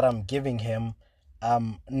blessing that I'm giving him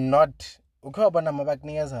not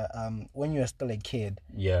when you're still a kid,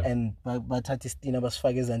 and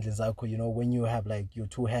you know, when you have like your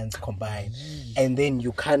two hands combined and then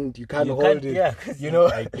you can't hold it, you know.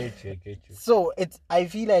 I get you. So I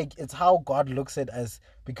feel like it's how God looks at us,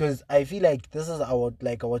 because I feel like this is our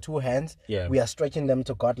two hands, we are stretching them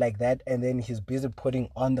to God like that, and then he's busy putting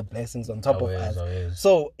on the blessings on top of us.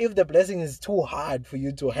 So if the blessing is too hard for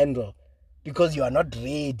you to handle because you are not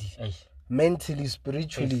ready, mentally,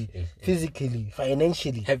 spiritually, physically,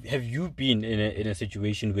 financially. Have you been in a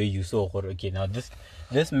situation where you saw, okay, now this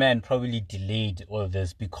man probably delayed all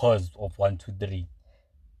this because of 1, 2, 3?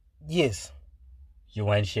 Yes. You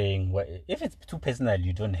weren't sharing what? If it's too personal,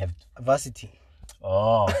 you don't have to. Varsity.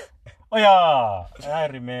 Oh yeah, I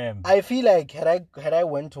remember. I feel like had I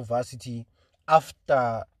went to varsity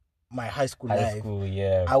after my high school life,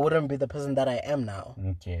 I wouldn't be the person that I am now.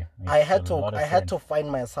 Okay. I had to find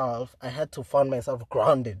myself. I had to find myself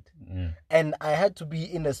grounded, and I had to be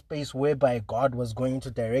in a space whereby God was going to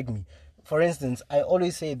direct me. For instance, I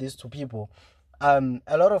always say this to people. A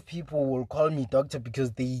lot of people will call me doctor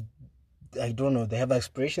because I don't know, they have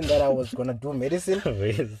aspiration that I was gonna do medicine.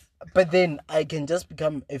 But then I can just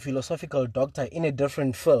become a philosophical doctor in a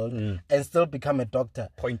different field and still become a doctor.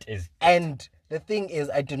 Point is, and the thing is,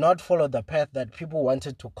 I did not follow the path that people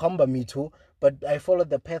wanted to combat me to, but I followed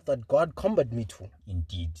the path that God combat me to.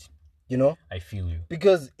 Indeed. You know? I feel you.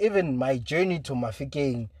 Because even my journey to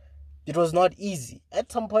Mafikeng, it was not easy.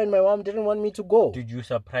 At some point, my mom didn't want me to go. Did you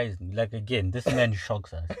surprise me? Like, again, this man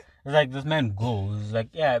shocks us. It's like, this man goes, like,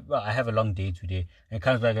 yeah, well, I have a long day today. And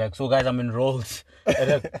comes back like, so guys, I'm enrolled. And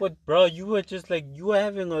like, but bro, you were just like, you were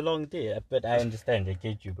having a long day. But I understand, I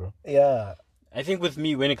get you, bro. Yeah. I think with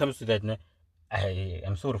me, when it comes to that,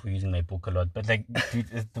 I'm sorry for using my book a lot, but like, dude,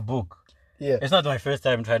 it's the book. Yeah. It's not my first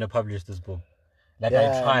time trying to publish this book. Like,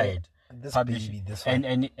 I tried.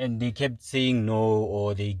 And they kept saying no,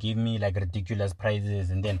 or they gave me like ridiculous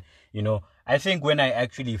prizes, and then, you know, I think when I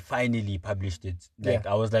actually finally published it, like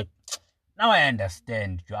I was like, now I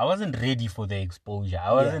understand. I wasn't ready for the exposure.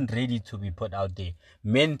 I wasn't ready to be put out there.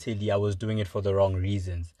 Mentally, I was doing it for the wrong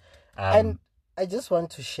reasons. And I just want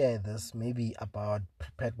to share this maybe about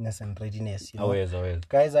preparedness and readiness. You know? Always.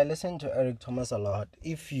 Guys, I listen to Eric Thomas a lot.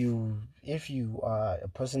 If you are a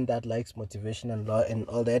person that likes motivation and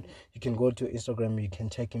all that, you can go to Instagram. You can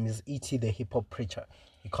check him. He's E.T. the hip hop preacher.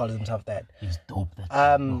 He calls himself that. He's dope.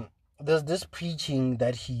 There's this preaching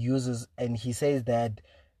that he uses, and he says that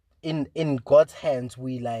in God's hands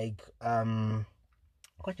we like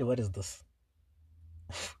what is this?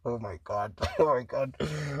 Oh my god!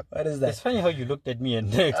 What is that? It's funny how you looked at me and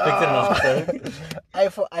expected an answer. I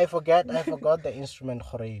forgot the instrument.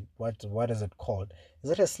 What is it called? Is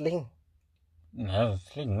it a sling? No,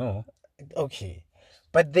 sling, no. Okay,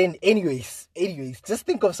 but then anyways, just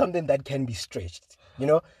think of something that can be stretched. You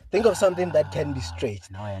know, think of something that can be stretched.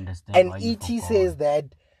 Now I understand. And E.T. says that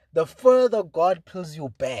the further God pulls you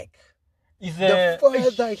back, the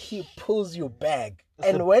further he pulls you back.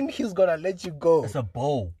 And when he's gonna let you go, it's a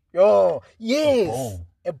bow. Oh, yes,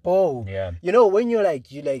 a bow. Yeah. You know, when you're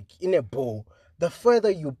like in a bow, the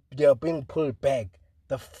further they're being pulled back,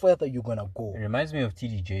 the further you're gonna go. It reminds me of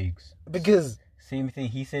T.D. Jakes. Because same thing.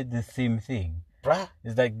 He said the same thing. Bruh.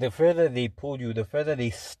 It's like the further they pull you, the further they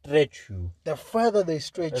stretch you. The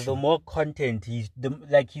more content he's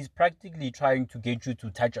practically trying to get you to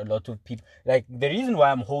touch a lot of people. Like, the reason why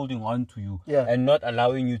I'm holding on to you and not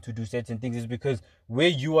allowing you to do certain things is because where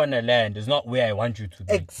you wanna land is not where I want you to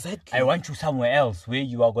be. Exactly. I want you somewhere else where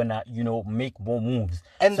you are gonna, make more moves.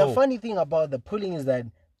 And the funny thing about the pulling is that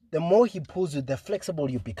the more he pulls you, the flexible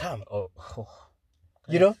you become.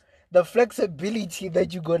 You know, the flexibility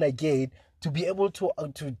that you're gonna get to be able to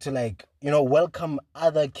welcome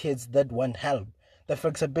other kids that want help. The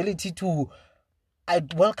flexibility to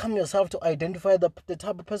welcome yourself, to identify the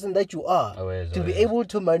type of person that you are. To be able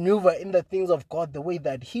to maneuver in the things of God the way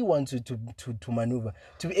that he wants you to maneuver.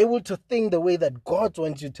 To be able to think the way that God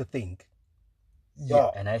wants you to think. Yeah,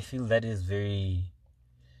 and I feel it's very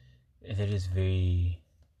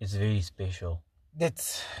special.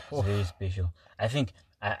 It's very special. I think,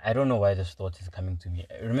 I don't know why this thought is coming to me.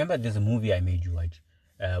 Remember, there's a movie I made you watch.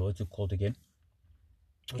 What's it called again?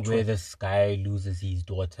 where this guy loses his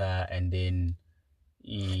daughter and then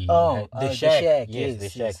The Shack. Yes, The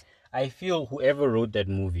Shack. Yes. I feel whoever wrote that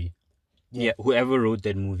movie, whoever wrote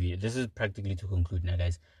that movie, this is practically to conclude now,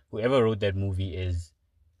 guys. Whoever wrote that movie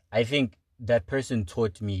I think that person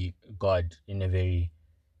taught me God in a very,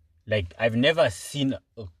 like, I've never seen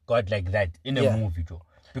a God like that in a movie, Joe.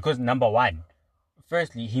 Because number one,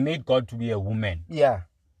 firstly, he made God to be a woman. Yeah.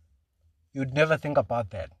 You'd never think about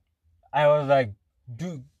that. I was like,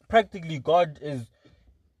 dude, practically God is,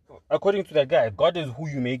 according to that guy, God is who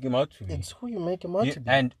you make him out to be. It's who you make him out to be.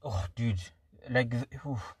 And, oh, dude, like,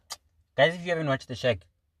 guys, if you haven't watched The Shack,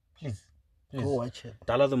 please. Go watch it.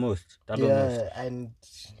 Dollar the most. And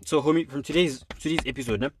so, homie, from today's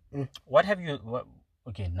episode, what have you?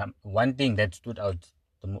 One thing that stood out.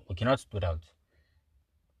 Not stood out.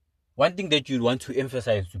 One thing that you'd want to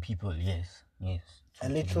emphasize to people. Yes. A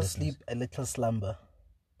little sleep, a little slumber.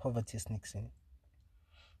 Poverty sneaks in.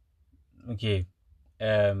 Okay.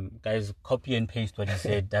 Guys, copy and paste what he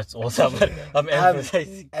said. That's also I'm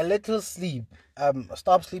emphasizing. A little sleep.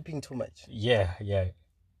 Stop sleeping too much. Yeah.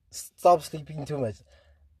 Stop sleeping too much.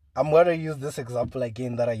 I'm gonna use this example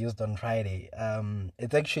again that I used on Friday.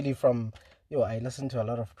 It's actually from I listen to a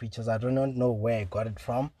lot of preachers. I do not know where I got it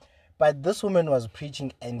from, but this woman was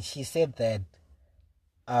preaching and she said that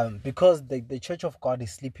because the Church of God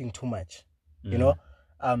is sleeping too much, the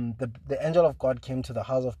angel of God came to the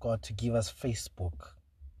house of God to give us Facebook,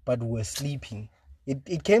 but we were sleeping.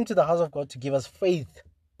 It came to the house of God to give us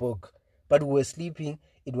Facebook, but we were sleeping.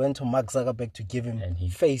 It went to Mark Zuckerberg to give him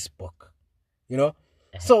Facebook,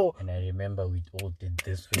 So, and I remember we all did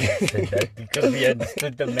this when you said that because we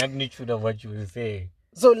understood the magnitude of what you were saying.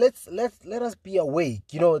 So let us be awake.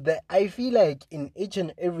 That I feel like in each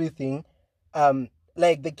and everything,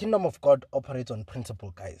 like the kingdom of God operates on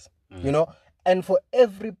principle, guys. And for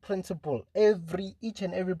every principle, each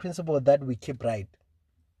and every principle that we keep right,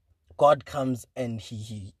 God comes and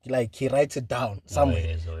he writes it down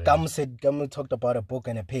somewhere. Gamu talked about a book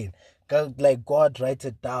and a pen. God writes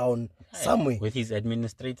it down somewhere with his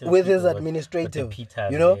administrative.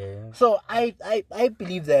 So I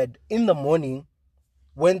believe that in the morning,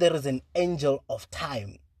 when there is an angel of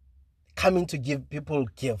time coming to give people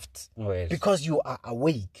gifts, because you are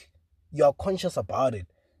awake, you are conscious about it,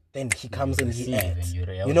 then he comes and he adds.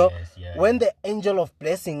 When the angel of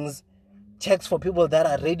blessings checks for people that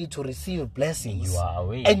are ready to receive blessings, you are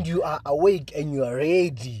awake. And you are awake and you are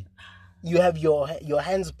ready. You have your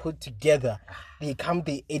hands put together. They come,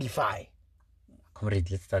 they edify.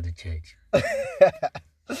 Comrade, let's start the church.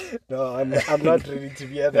 No, I'm not ready to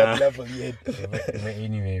be at that level yet.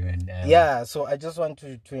 Anyway, man. So I just want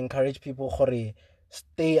to encourage people,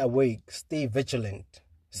 stay awake, stay vigilant,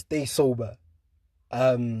 stay sober.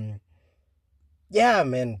 Man,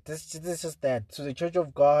 this is just that. So the Church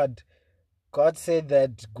of God said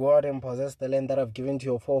that go out and possess the land that I've given to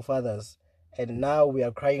your forefathers. And now we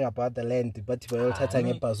are crying about the land, but we're all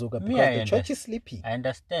tatang bazooka because the church is sleepy. I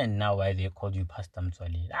understand now why they called you Pastor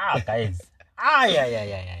Mtswali. Guys.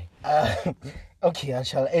 Okay, I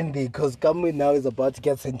shall end there because Kamwe now is about to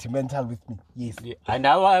get sentimental with me. Yes. Yeah, and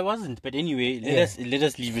now I wasn't, but anyway, let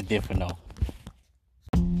us leave it there for now.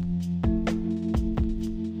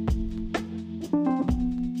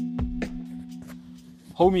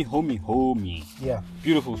 Homie. Yeah.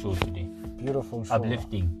 Beautiful show today. Beautiful show.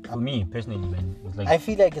 Uplifting. For me, personally, man. It's like, I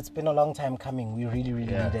feel like it's been a long time coming. We really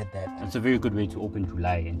needed that. It's a very good way to open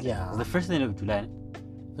July. And it's the first Sunday of July.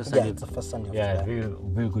 It's the first Sunday of July. Yeah, very,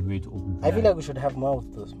 very good way to open July. I feel like we should have more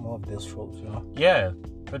of these shows, Yeah,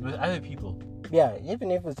 but with other people. Yeah, even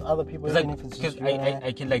if it's other people, even if it's just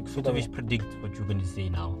I can sort of predict what you're going to say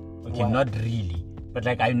now. Okay, not really. But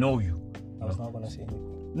I know you. I was not going to say anything.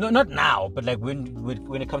 No, not now, but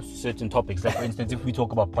when it comes to certain topics, like for instance, if we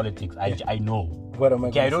talk about politics, I know. What am I?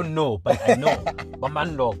 Okay, I don't know, but I know.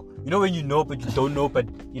 When you know, but you don't know, but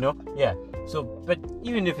yeah. So, but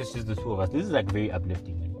even if it's just the two of us, this is very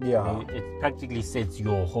uplifting. Man. Yeah. It practically sets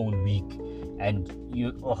your whole week, and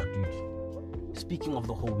dude. Speaking of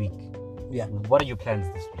the whole week, what are your plans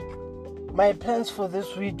this week? My plans for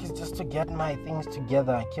this week is just to get my things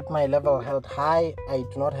together, keep my level held high. I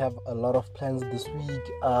do not have a lot of plans this week.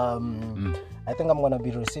 I think I'm going to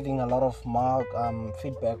be receiving a lot of more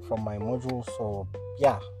feedback from my module. So,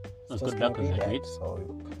 yeah. Good luck with that, mate. So,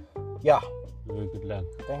 yeah. Very good luck.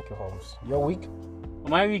 Thank you, Holmes. Your week?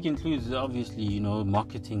 My week includes, obviously,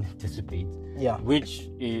 marketing dissipate. Yeah. Which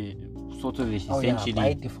sort of is essentially...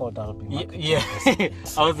 by default, I'll be marketing. Yeah.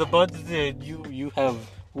 I was about to say, you have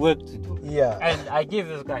work to do. Yeah. And I gave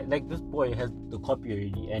this guy, this boy has the copy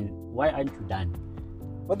already, and why aren't you done?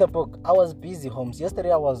 With the book, I was busy, Holmes.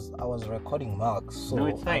 Yesterday I was recording marks, so No,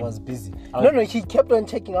 it's fine. I was busy. No, he kept on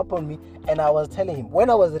checking up on me, and I was telling him when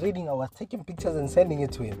I was reading, I was taking pictures and sending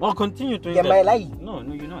it to him. Well, continue doing Am that. I lying? No,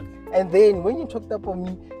 you're not. And then when you talked up on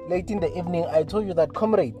me late in the evening, I told you that,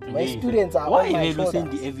 comrade, my students are Why on my you shoulders.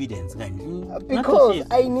 send the evidence, Because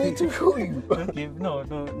I need to show you. Okay, no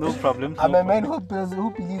problems. I'm a man who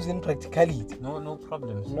believes in practicality. No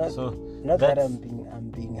problems. Not that I'm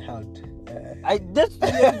being held. That's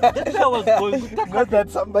how I was going. Not that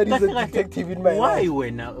somebody's a detective in my Why life.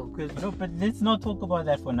 we're now? But let's not talk about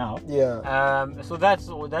that for now. Yeah. So that's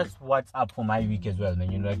what's up for my week as well, man.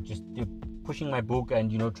 You know, like just pushing my book and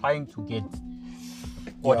trying to get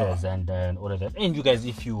orders and all of that. And you guys,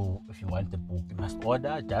 if you want the book, you must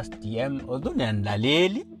order. Just DM. Although and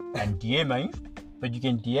DM, but you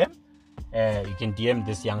can DM. You can DM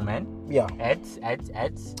this young man. Yeah. At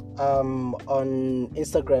on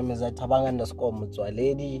Instagram is at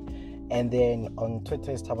tabang_mutswaledi, and then on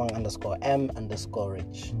Twitter is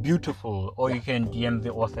tabang_m_rich. Beautiful. Or you can DM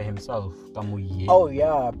the author himself. Kamuye. Oh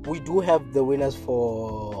yeah, we do have the winners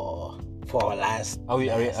for our last. Are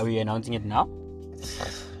we announcing it now?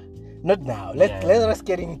 Not now. Let us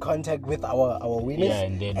get in contact with our winners,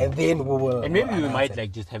 and then we will. And maybe we might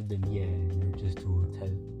like just have them here, just to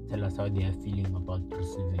tell us how they are feeling about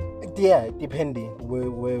receiving. Yeah, depending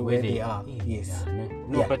where they are. Yes.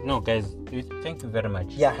 But no, guys. Thank you very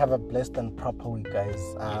much. Yeah, have a blessed and proper week,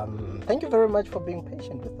 guys. Thank you very much for being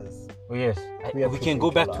patient with us. Oh yes, we can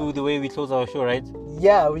go back to the way we close our show, right?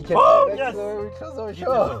 Yeah, we can. Oh, go back yes. to the way we close our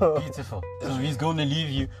show. Beautiful. So he's going to leave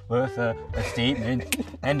you with a statement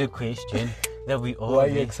and a question that we always. Why are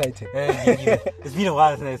you excited? It's been a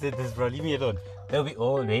while since I said this, bro. Leave me alone. That we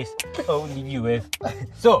always leave you with.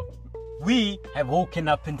 So we have woken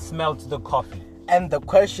up and smelled the coffee. And the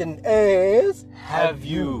question is, Have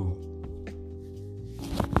you